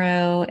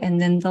tomorrow.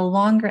 And then the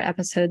longer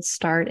episodes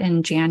start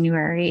in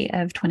January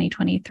of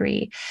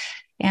 2023.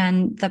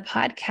 And the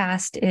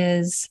podcast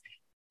is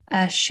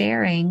a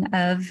sharing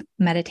of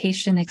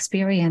meditation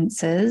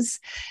experiences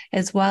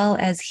as well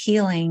as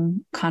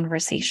healing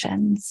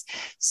conversations.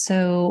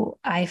 So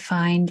I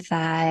find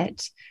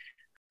that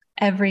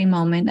every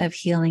moment of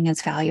healing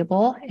is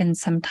valuable. And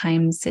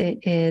sometimes it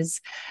is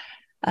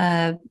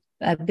a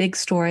big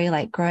story,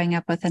 like growing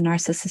up with a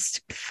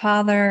narcissistic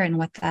father and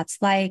what that's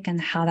like and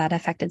how that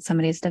affected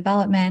somebody's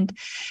development.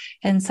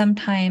 And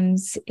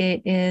sometimes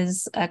it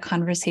is a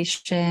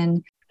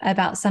conversation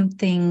about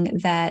something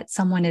that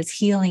someone is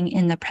healing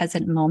in the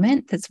present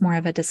moment. That's more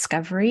of a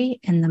discovery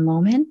in the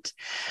moment.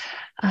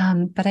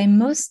 But I'm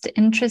most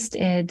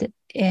interested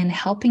in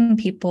helping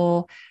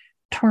people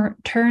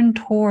turn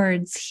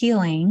towards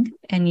healing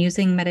and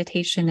using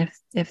meditation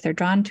if they're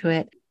drawn to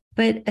it,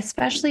 but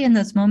especially in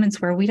those moments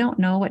where we don't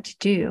know what to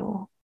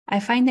do. I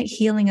find that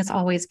healing is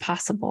always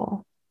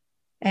possible,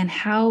 and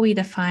how we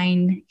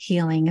define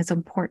healing is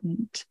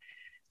important.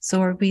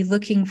 So are we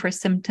looking for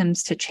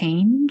symptoms to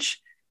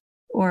change,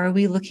 or are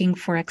we looking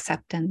for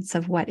acceptance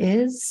of what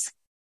is,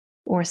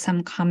 or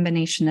some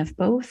combination of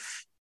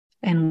both?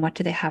 And what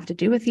do they have to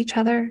do with each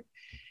other?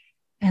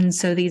 And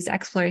so these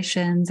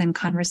explorations and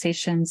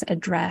conversations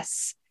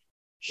address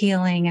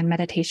healing and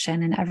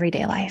meditation in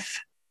everyday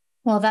life.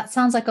 Well, that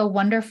sounds like a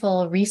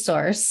wonderful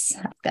resource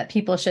that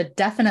people should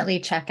definitely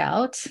check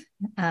out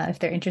if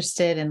they're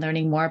interested in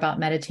learning more about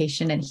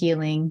meditation and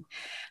healing.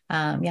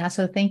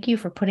 So thank you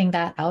for putting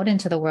that out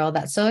into the world.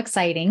 That's so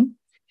exciting.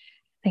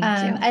 Thank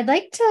you. I'd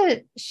like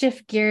to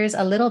shift gears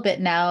a little bit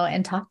now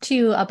and talk to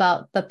you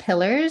about the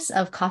pillars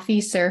of coffee,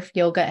 surf,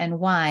 yoga, and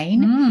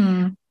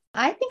wine.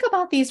 I think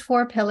about these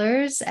 4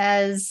 pillars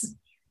as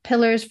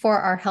pillars for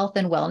our health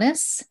and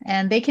wellness,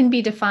 and they can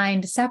be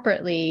defined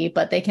separately,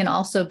 but they can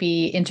also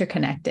be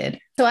interconnected.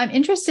 So I'm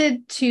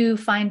interested to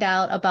find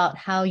out about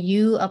how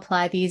you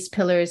apply these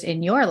pillars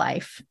in your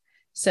life.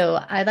 So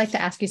I'd like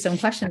to ask you some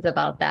questions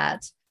about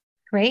that.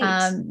 Great.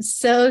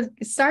 So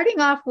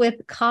starting off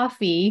with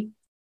coffee,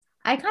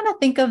 I kind of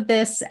think of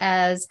this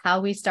as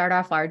how we start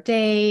off our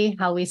day,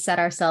 how we set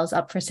ourselves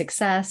up for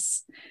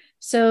success.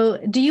 So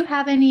do you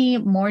have any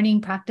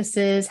morning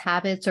practices,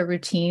 habits, or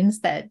routines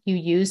that you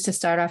use to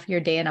start off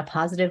your day in a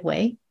positive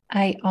way?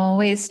 I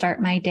always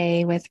start my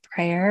day with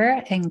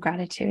prayer and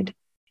gratitude.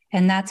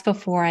 And that's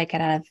before I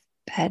get out of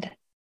bed.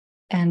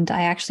 And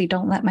I actually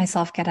don't let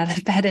myself get out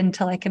of bed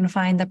until I can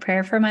find the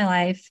prayer for my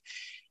life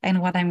and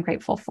what I'm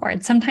grateful for.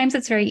 And sometimes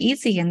it's very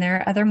easy. And there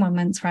are other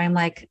moments where I'm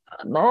like,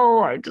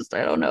 no, I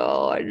don't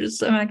know.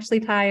 I'm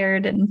actually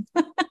tired. And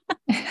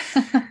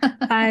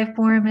 5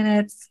 more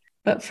minutes.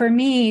 But for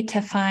me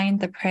to find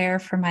the prayer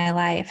for my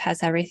life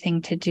has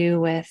everything to do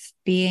with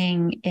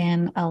being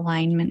in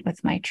alignment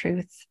with my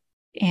truth.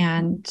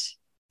 And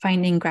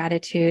finding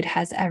gratitude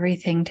has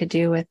everything to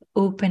do with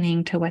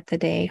opening to what the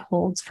day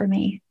holds for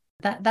me.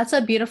 That's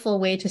a beautiful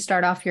way to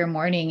start off your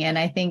morning. And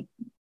I think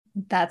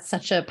that's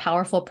such a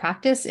powerful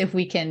practice if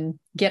we can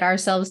get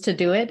ourselves to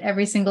do it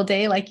every single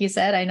day. Like you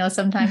said, I know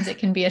sometimes it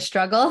can be a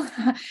struggle,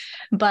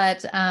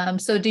 but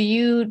so do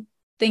you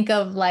think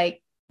of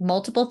like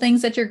multiple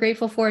things that you're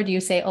grateful for? Do you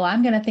say, oh,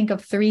 I'm going to think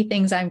of 3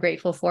 things I'm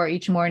grateful for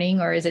each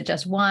morning, or is it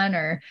just one,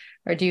 or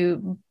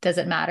does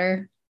it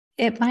matter?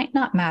 It might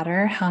not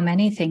matter how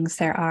many things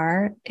there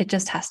are. It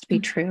just has to be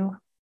true.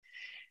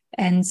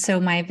 And so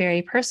my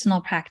very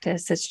personal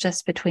practice, it's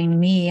just between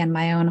me and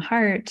my own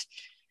heart.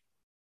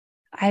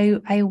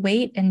 I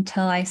wait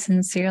until I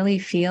sincerely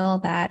feel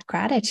that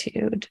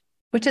gratitude,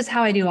 which is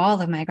how I do all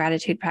of my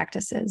gratitude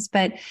practices.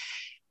 But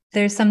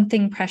there's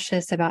something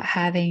precious about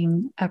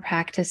having a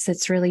practice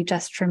that's really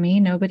just for me.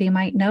 Nobody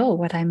might know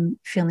what I'm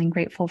feeling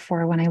grateful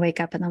for when I wake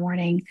up in the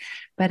morning.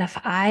 But if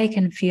I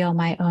can feel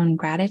my own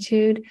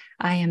gratitude,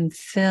 I am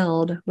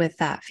filled with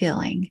that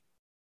feeling.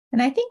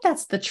 And I think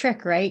that's the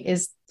trick, right?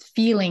 Is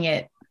feeling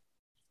it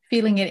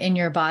in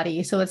your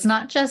body. So it's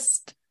not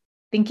just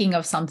thinking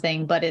of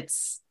something, but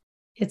it's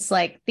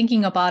like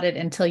thinking about it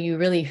until you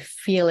really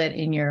feel it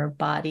in your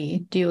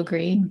body. Do you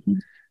agree? Mm-hmm.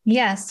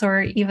 Yes,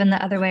 or even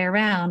the other way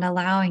around,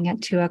 allowing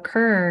it to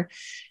occur.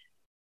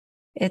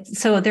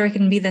 So there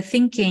can be the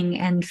thinking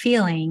and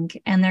feeling,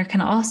 and there can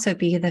also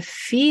be the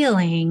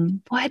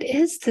feeling. What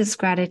is this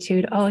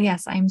gratitude? Oh,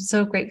 yes, I'm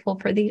so grateful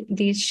for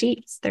these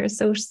sheets. They're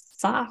so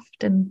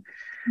soft, and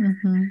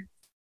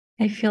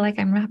I feel like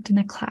I'm wrapped in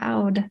a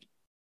cloud.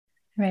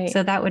 Right.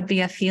 So that would be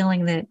a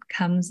feeling that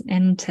comes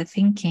into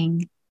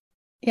thinking.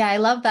 Yeah, I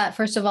love that.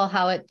 First of all,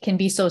 how it can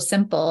be so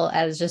simple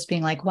as just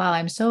being like, wow,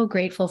 I'm so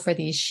grateful for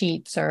these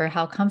sheets, or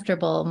how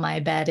comfortable my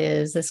bed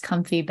is, this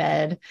comfy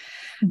bed.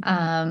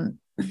 Um,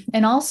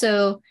 and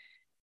also,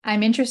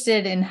 I'm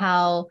interested in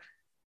how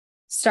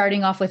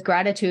starting off with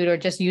gratitude, or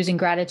just using a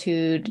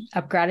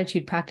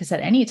gratitude practice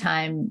at any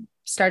time,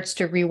 starts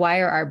to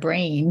rewire our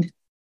brain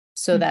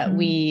so that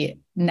we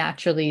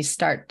naturally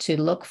start to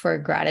look for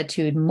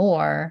gratitude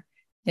more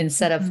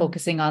instead of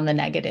focusing on the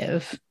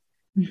negative.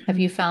 Have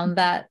you found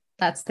that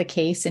that's the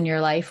case in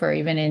your life, or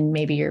even in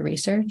maybe your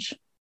research?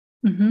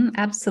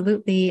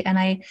 Absolutely. And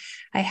I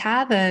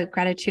have a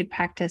gratitude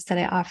practice that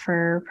I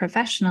offer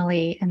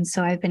professionally. And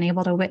so I've been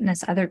able to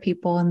witness other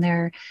people and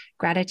their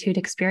gratitude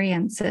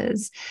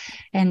experiences.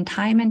 And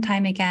time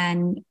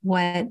again,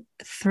 what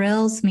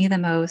thrills me the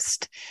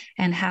most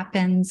and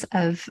happens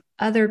of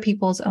other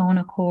people's own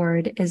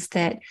accord is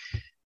that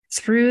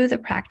through the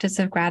practice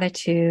of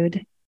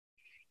gratitude,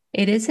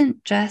 it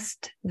isn't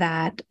just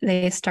that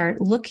they start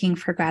looking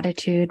for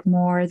gratitude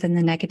more than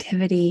the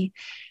negativity.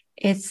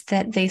 It's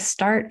that they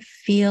start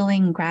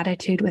feeling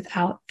gratitude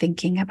without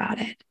thinking about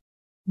it.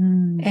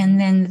 And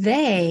then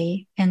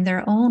they, in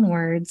their own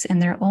words, in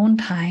their own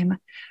time,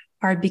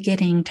 are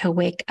beginning to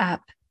wake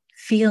up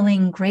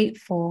feeling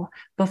grateful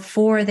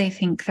before they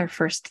think their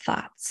first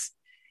thoughts.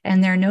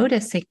 And they're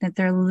noticing that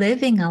they're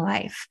living a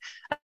life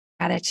of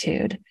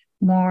gratitude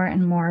more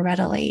and more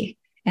readily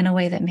in a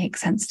way that makes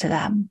sense to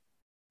them.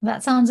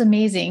 That sounds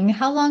amazing.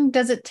 How long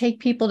does it take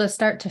people to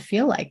start to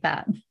feel like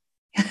that?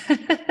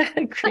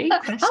 Great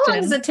question. How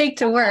long does it take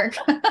to work?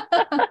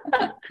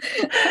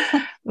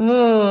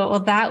 Oh, well,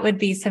 that would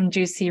be some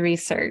juicy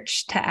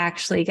research to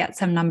actually get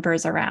some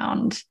numbers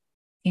around.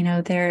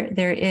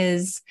 There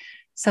is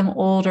some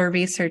older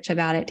research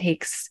about it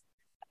takes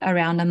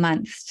around a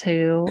month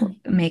to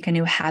make a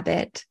new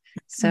habit.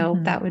 So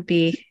that would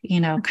be,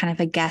 kind of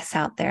a guess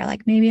out there.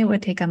 Like maybe it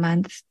would take a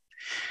month.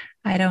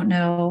 I don't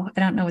know. I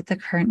don't know what the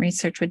current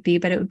research would be,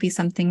 but it would be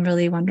something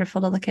really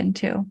wonderful to look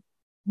into.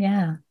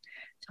 Yeah,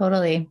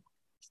 totally.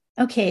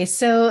 Okay,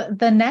 so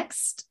the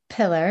next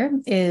pillar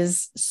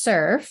is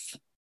surf.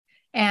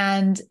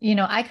 And,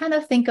 I kind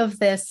of think of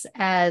this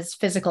as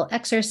physical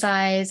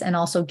exercise and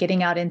also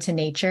getting out into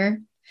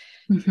nature,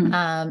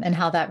 and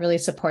how that really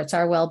supports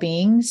our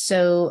well-being.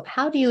 So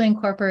how do you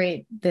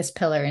incorporate this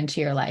pillar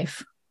into your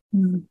life?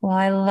 Well,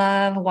 I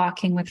love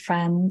walking with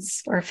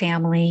friends or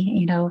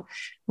family,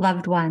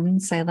 loved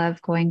ones. I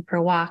love going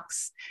for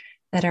walks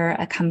that are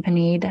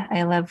accompanied.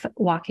 I love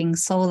walking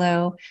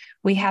solo.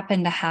 We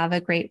happen to have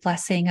a great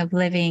blessing of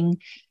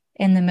living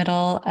in the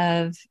middle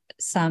of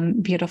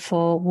some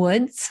beautiful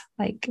woods,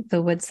 like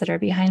the woods that are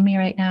behind me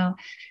right now.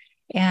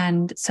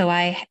 And so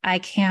I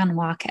can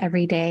walk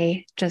every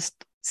day,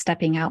 just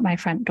stepping out my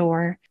front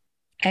door.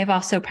 I've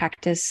also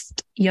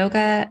practiced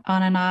yoga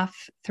on and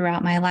off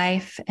throughout my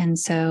life. And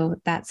so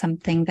that's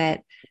something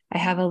that I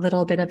have a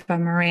little bit of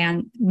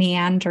a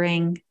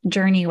meandering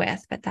journey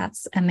with, but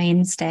that's a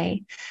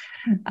mainstay.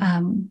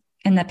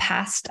 In the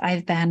past,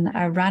 I've been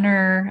a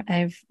runner.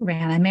 I've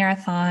ran a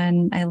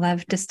marathon. I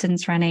love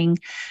distance running.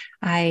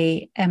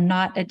 I am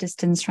not a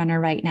distance runner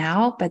right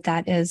now, but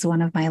that is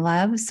one of my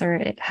loves, or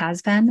it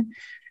has been.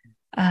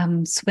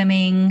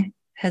 Swimming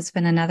has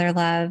been another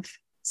love.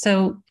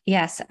 So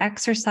yes,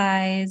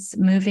 exercise,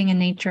 moving in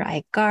nature.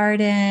 I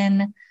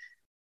garden,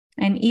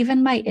 and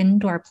even my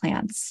indoor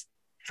plants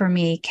for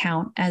me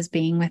count as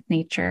being with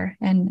nature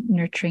and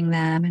nurturing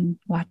them and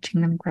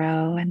watching them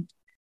grow and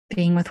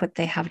being with what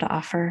they have to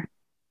offer.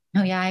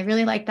 Oh yeah, I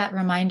really like that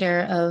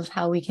reminder of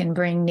how we can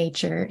bring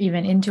nature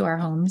even into our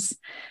homes.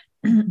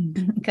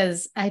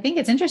 Because I think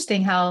it's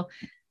interesting how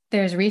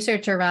there's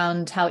research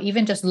around how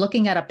even just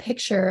looking at a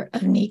picture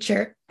of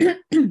nature,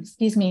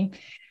 excuse me,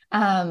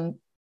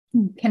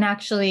 can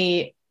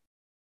actually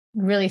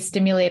really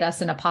stimulate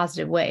us in a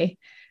positive way.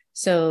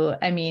 So,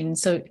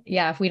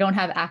 yeah, if we don't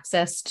have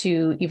access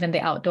to even the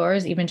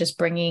outdoors, even just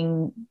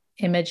bringing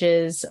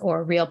images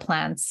or real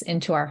plants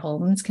into our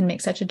homes can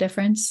make such a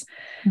difference.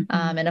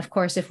 And of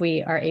course, if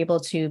we are able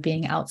to,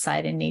 being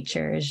outside in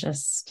nature is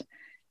just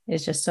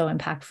so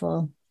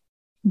impactful,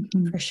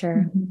 for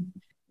sure.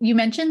 You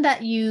mentioned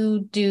that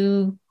you've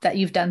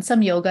done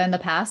some yoga in the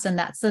past, and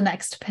that's the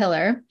next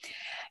pillar.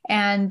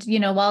 And,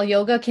 while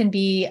yoga can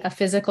be a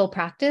physical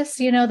practice,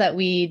 that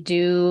we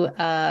do,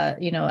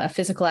 a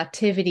physical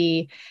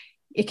activity,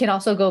 it can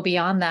also go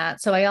beyond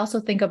that. So I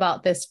also think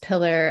about this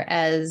pillar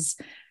as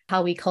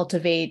how we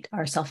cultivate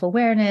our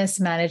self-awareness,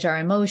 manage our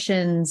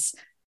emotions,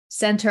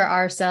 center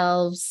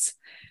ourselves,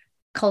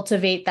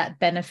 cultivate that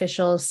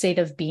beneficial state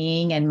of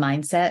being and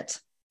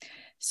mindset.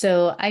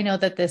 So I know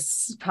that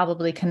this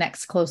probably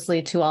connects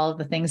closely to all of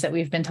the things that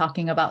we've been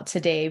talking about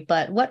today,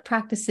 but what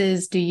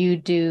practices do you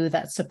do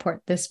that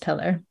support this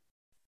pillar?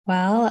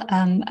 Well,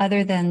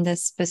 other than the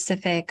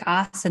specific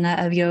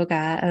asana of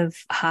yoga, of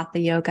hatha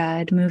yoga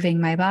and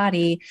moving my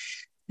body,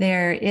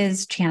 there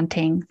is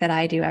chanting that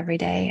I do every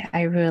day.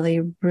 I really,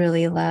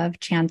 really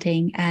love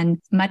chanting. And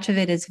much of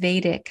it is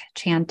Vedic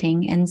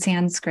chanting in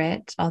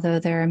Sanskrit, although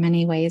there are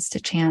many ways to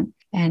chant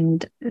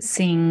and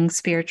sing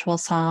spiritual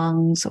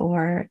songs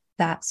or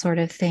that sort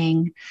of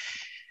thing.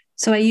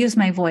 So I use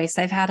my voice.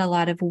 I've had a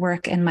lot of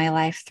work in my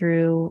life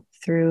through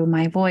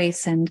my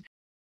voice. And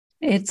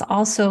it's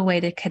also a way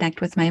to connect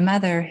with my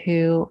mother,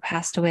 who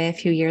passed away a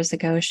few years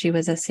ago. She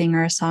was a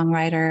singer,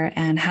 songwriter,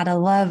 and had a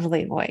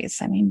lovely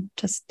voice. I mean,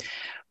 just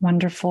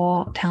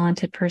wonderful,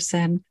 talented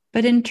person.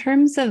 But in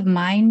terms of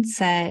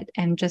mindset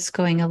and just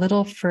going a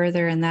little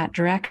further in that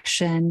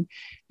direction,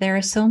 there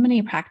are so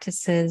many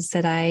practices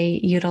that I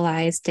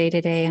utilize day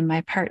to day in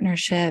my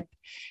partnership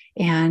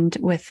and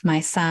with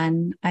my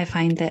son. I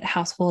find that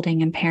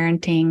householding and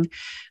parenting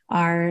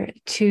are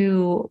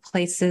two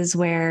places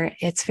where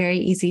it's very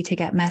easy to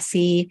get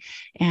messy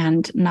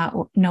and not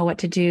know what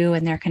to do.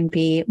 And there can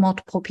be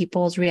multiple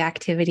people's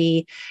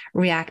reactivity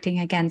reacting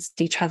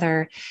against each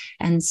other.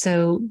 And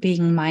so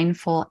being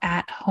mindful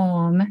at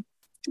home,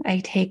 I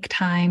take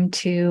time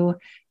to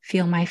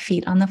feel my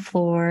feet on the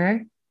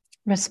floor,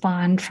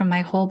 respond from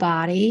my whole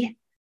body,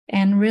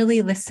 and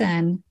really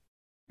listen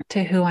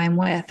to who I'm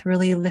with,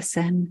 really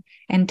listen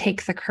and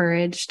take the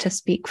courage to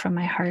speak from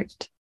my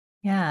heart.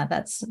 Yeah,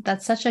 that's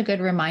such a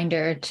good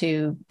reminder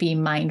to be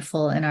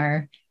mindful in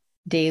our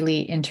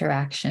daily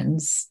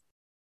interactions.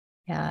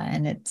 Yeah,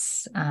 and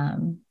it's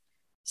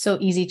so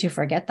easy to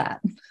forget that.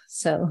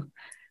 So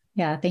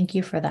yeah, thank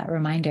you for that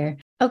reminder.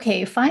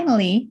 Okay,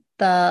 finally,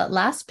 the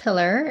last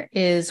pillar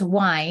is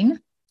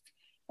wine.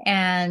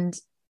 And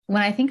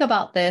when I think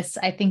about this,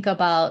 I think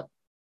about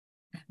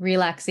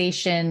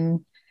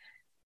relaxation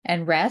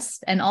and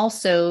rest, and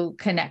also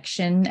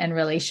connection and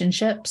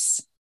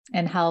relationships,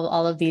 and how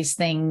all of these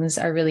things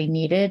are really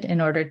needed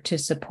in order to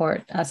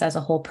support us as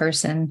a whole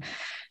person.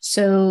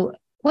 So,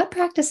 what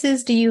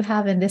practices do you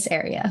have in this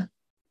area?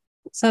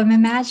 So, I'm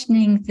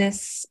imagining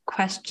this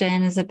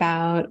question is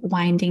about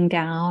winding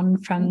down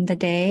from the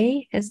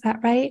day. Is that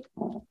right?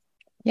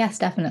 Yes,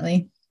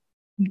 definitely.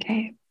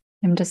 Okay.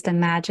 I'm just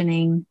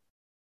imagining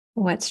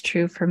what's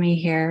true for me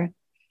here.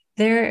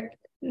 There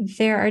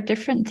are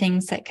different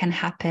things that can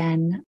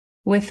happen.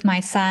 With my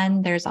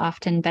son, there's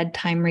often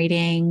bedtime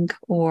reading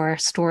or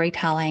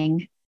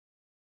storytelling.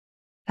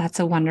 That's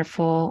a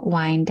wonderful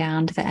wind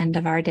down to the end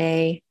of our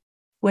day.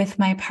 With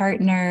my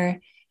partner,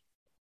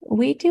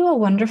 we do a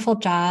wonderful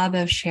job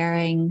of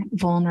sharing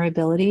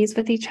vulnerabilities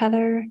with each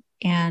other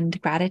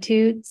and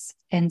gratitudes.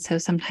 And so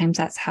sometimes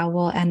that's how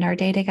we'll end our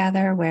day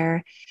together,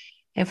 where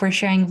if we're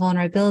sharing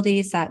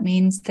vulnerabilities, that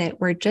means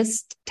that we're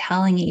just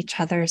telling each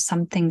other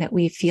something that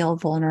we feel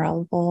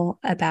vulnerable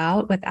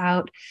about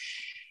without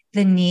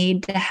the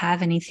need to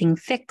have anything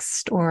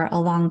fixed or a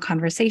long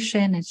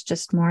conversation. It's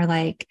just more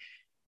like,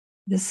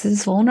 this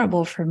is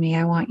vulnerable for me.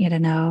 I want you to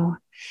know.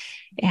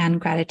 And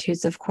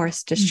gratitudes, of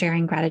course, just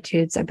sharing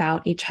gratitudes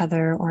about each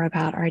other or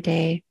about our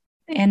day.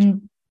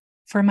 And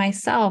for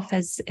myself,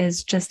 as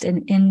just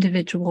an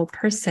individual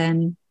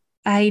person,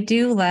 I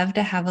do love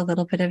to have a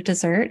little bit of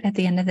dessert at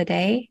the end of the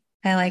day.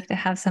 I like to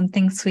have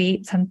something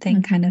sweet,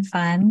 something kind of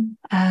fun.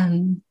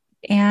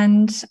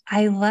 And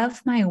I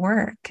love my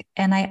work.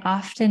 And I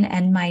often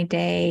end my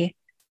day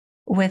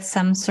with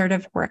some sort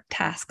of work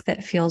task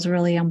that feels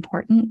really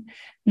important,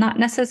 not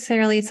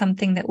necessarily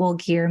something that will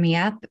gear me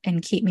up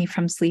and keep me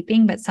from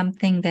sleeping, but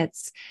something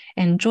that's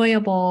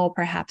enjoyable,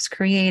 perhaps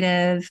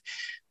creative,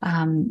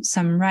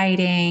 some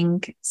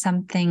writing,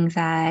 something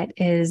that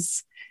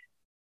is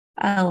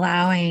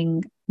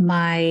allowing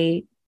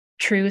my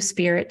true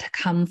spirit to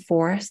come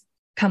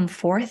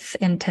forth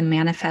into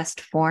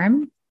manifest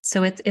form.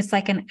 So it's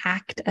like an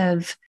act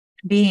of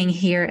being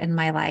here in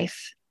my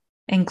life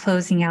and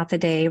closing out the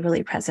day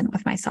really present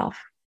with myself.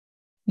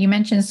 You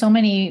mentioned so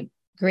many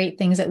great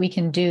things that we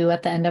can do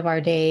at the end of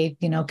our day,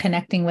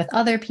 connecting with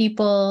other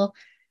people,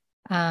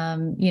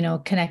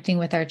 connecting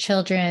with our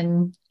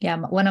children. Yeah,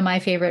 one of my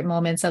favorite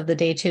moments of the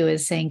day too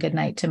is saying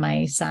goodnight to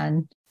my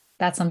son.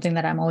 That's something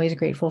that I'm always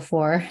grateful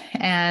for.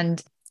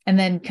 And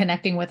then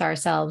connecting with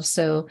ourselves.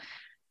 So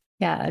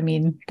yeah, I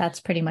mean, that's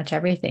pretty much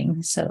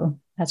everything. So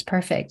that's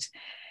perfect.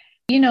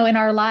 In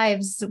our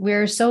lives,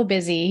 we're so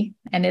busy,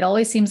 and it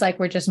always seems like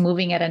we're just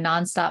moving at a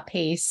nonstop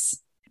pace.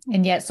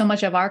 And yet so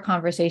much of our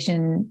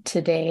conversation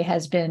today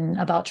has been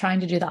about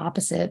trying to do the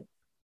opposite.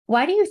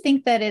 Why do you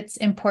think that it's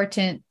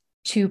important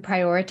to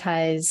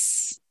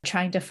prioritize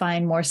trying to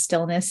find more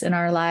stillness in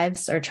our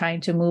lives, or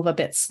trying to move a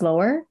bit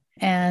slower?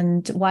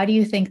 And why do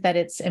you think that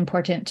it's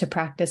important to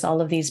practice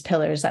all of these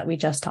pillars that we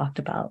just talked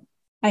about?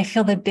 I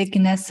feel the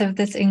bigness of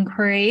this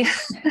inquiry.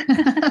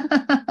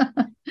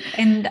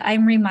 And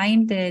I'm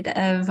reminded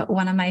of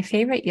one of my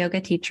favorite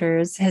yoga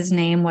teachers. His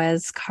name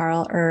was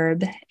Carl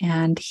Erb,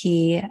 and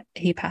he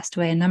passed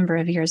away a number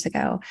of years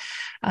ago.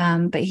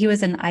 But he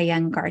was an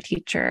Iyengar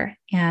teacher,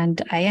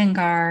 and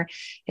Iyengar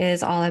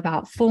is all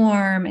about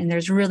form, and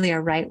there's really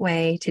a right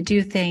way to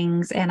do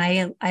things. And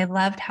I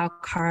loved how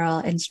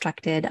Carl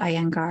instructed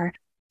Iyengar.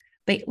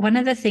 But one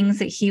of the things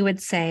that he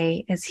would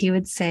say,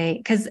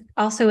 because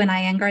also in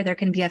Iyengar, there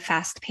can be a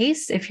fast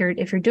pace. If you're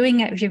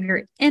doing it, if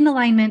you're in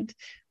alignment,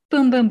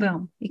 boom, boom,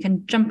 boom, you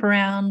can jump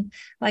around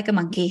like a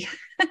monkey.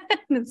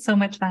 It's so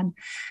much fun.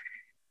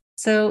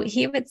 So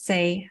he would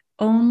say,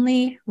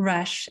 only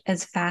rush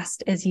as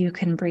fast as you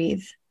can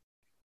breathe,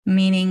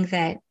 meaning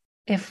that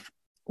if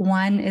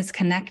one is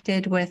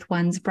connected with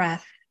one's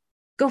breath,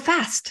 go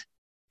fast.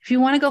 If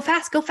you want to go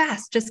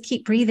fast, just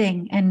keep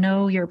breathing and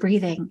know you're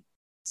breathing.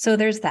 So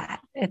there's that.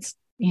 It's,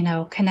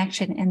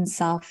 connection in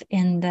self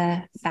in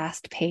the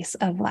fast pace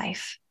of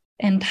life.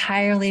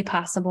 Entirely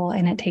possible.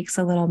 And it takes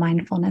a little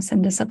mindfulness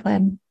and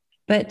discipline.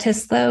 But to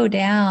slow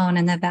down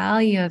and the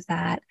value of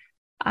that,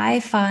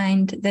 I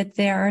find that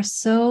there are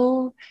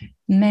so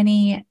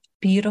many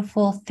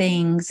beautiful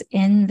things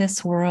in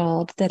this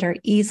world that are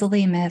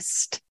easily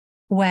missed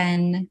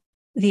when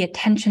the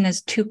attention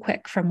is too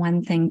quick from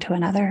one thing to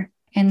another.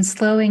 And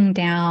slowing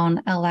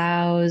down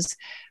allows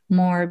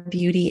more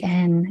beauty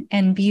in.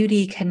 And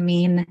beauty can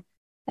mean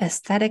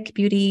aesthetic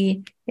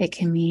beauty. It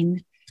can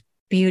mean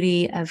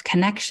beauty of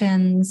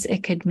connections.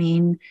 It could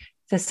mean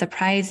the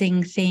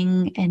surprising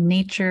thing in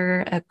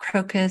nature, a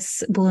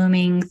crocus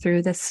blooming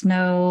through the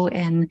snow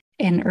in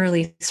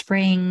early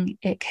spring.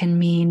 It can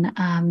mean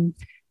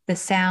the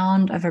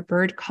sound of a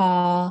bird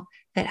call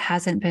that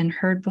hasn't been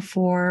heard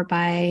before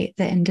by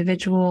the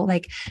individual.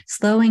 Like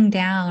slowing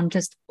down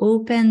just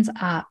opens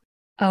up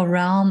a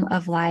realm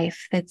of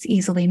life that's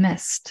easily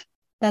missed.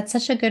 That's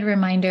such a good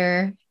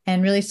reminder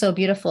and really so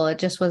beautiful. It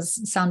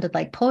just sounded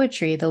like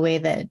poetry, the way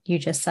that you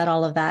just said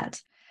all of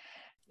that.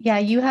 Yeah,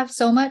 you have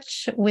so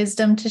much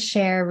wisdom to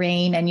share,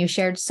 Rain, and you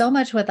shared so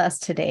much with us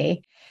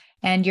today,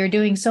 and you're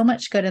doing so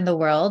much good in the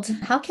world.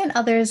 How can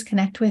others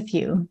connect with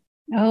you?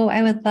 Oh,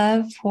 I would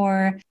love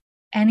for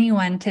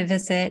anyone to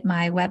visit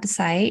my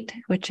website,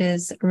 which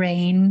is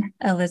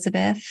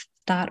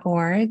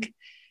rainelizabeth.org.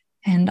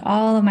 And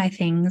all of my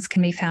things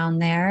can be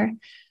found there.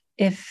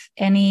 If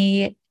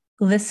any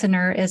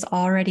listener is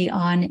already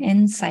on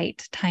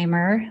Insight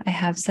Timer, I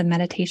have some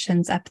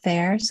meditations up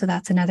there. So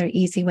that's another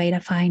easy way to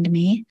find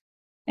me.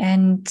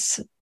 And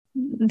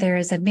there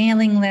is a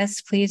mailing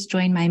list. Please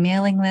join my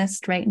mailing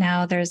list. Right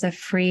now, there's a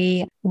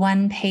free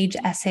 1-page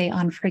essay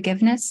on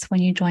forgiveness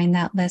when you join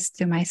that list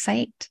through my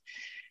site.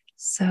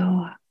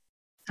 So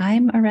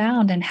I'm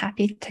around and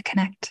happy to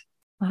connect.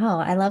 Wow,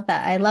 I love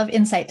that. I love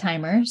Insight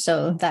Timer.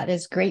 So that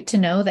is great to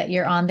know that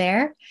you're on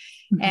there.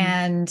 Mm-hmm.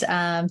 And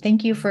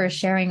thank you for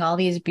sharing all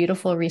these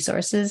beautiful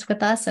resources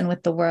with us and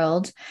with the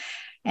world.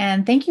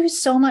 And thank you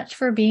so much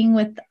for being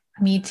with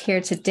me here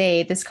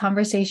today. This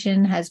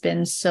conversation has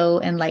been so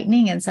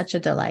enlightening and such a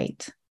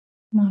delight.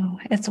 Oh,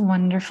 it's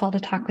wonderful to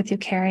talk with you,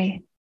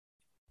 Carrie.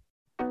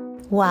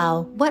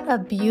 Wow, what a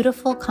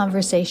beautiful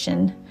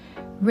conversation.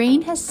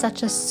 Rain has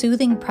such a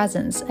soothing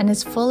presence and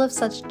is full of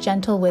such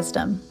gentle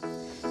wisdom.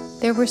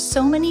 There were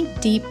so many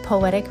deep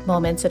poetic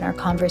moments in our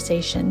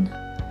conversation.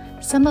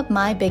 Some of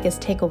my biggest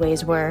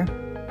takeaways were,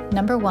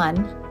 number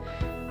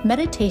 1,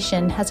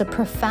 meditation has a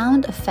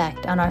profound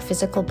effect on our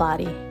physical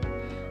body.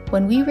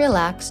 When we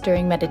relax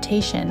during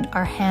meditation,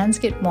 our hands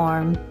get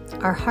warm,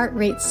 our heart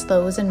rate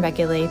slows and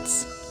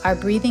regulates, our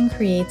breathing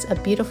creates a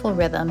beautiful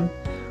rhythm,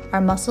 our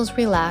muscles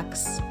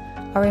relax,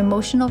 our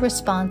emotional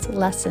response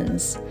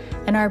lessens,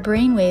 and our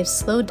brain waves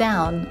slow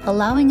down,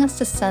 allowing us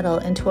to settle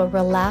into a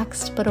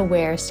relaxed but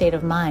aware state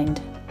of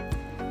mind.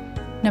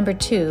 Number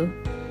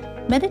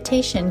 2,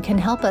 meditation can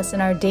help us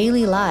in our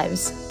daily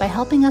lives by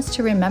helping us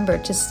to remember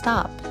to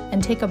stop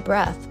and take a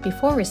breath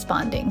before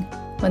responding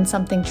when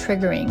something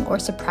triggering or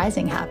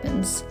surprising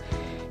happens.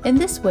 In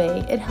this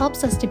way, it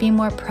helps us to be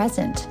more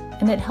present,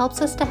 and it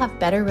helps us to have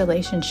better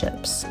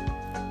relationships.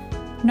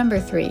 Number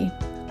 3,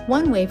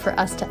 one way for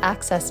us to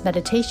access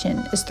meditation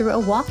is through a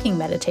walking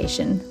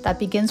meditation that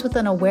begins with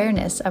an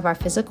awareness of our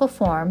physical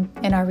form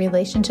and our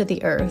relation to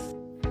the earth.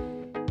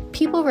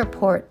 People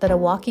report that a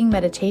walking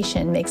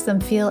meditation makes them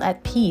feel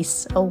at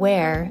peace,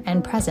 aware,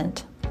 and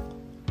present.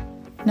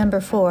 Number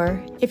 4,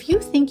 if you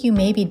think you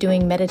may be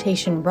doing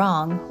meditation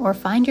wrong or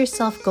find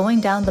yourself going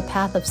down the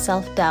path of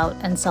self-doubt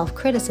and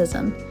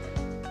self-criticism,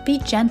 be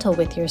gentle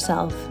with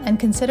yourself and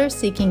consider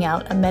seeking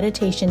out a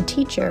meditation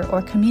teacher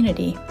or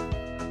community.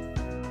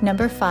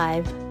 Number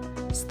 5,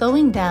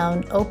 slowing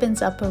down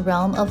opens up a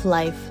realm of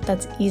life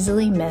that's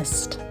easily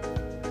missed.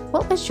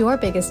 What was your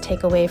biggest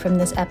takeaway from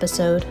this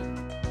episode?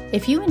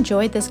 If you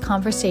enjoyed this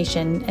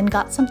conversation and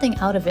got something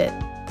out of it,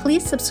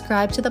 please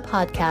subscribe to the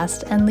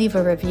podcast and leave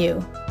a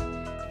review.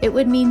 It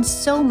would mean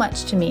so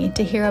much to me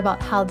to hear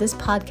about how this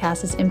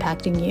podcast is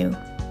impacting you.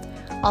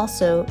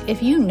 Also,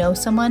 if you know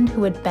someone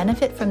who would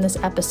benefit from this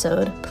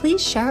episode,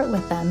 please share it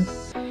with them.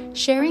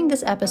 Sharing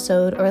this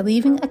episode or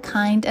leaving a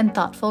kind and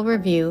thoughtful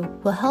review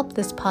will help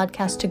this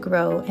podcast to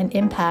grow and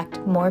impact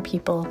more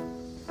people.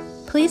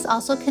 Please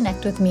also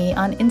connect with me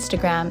on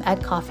Instagram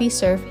at Coffee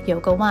Surf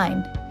Yoga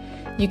Wine.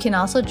 You can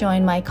also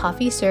join my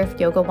Coffee Surf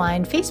Yoga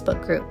Wine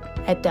Facebook group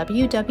at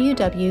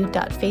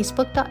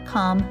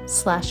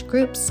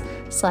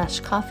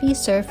www.facebook.com/groups/Coffee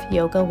Surf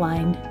Yoga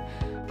Wine.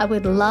 I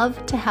would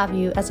love to have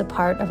you as a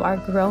part of our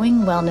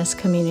growing wellness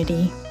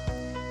community.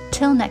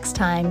 Till next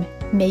time,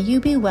 may you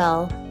be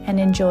well and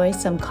enjoy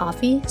some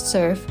coffee,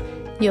 surf,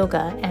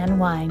 yoga, and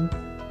wine.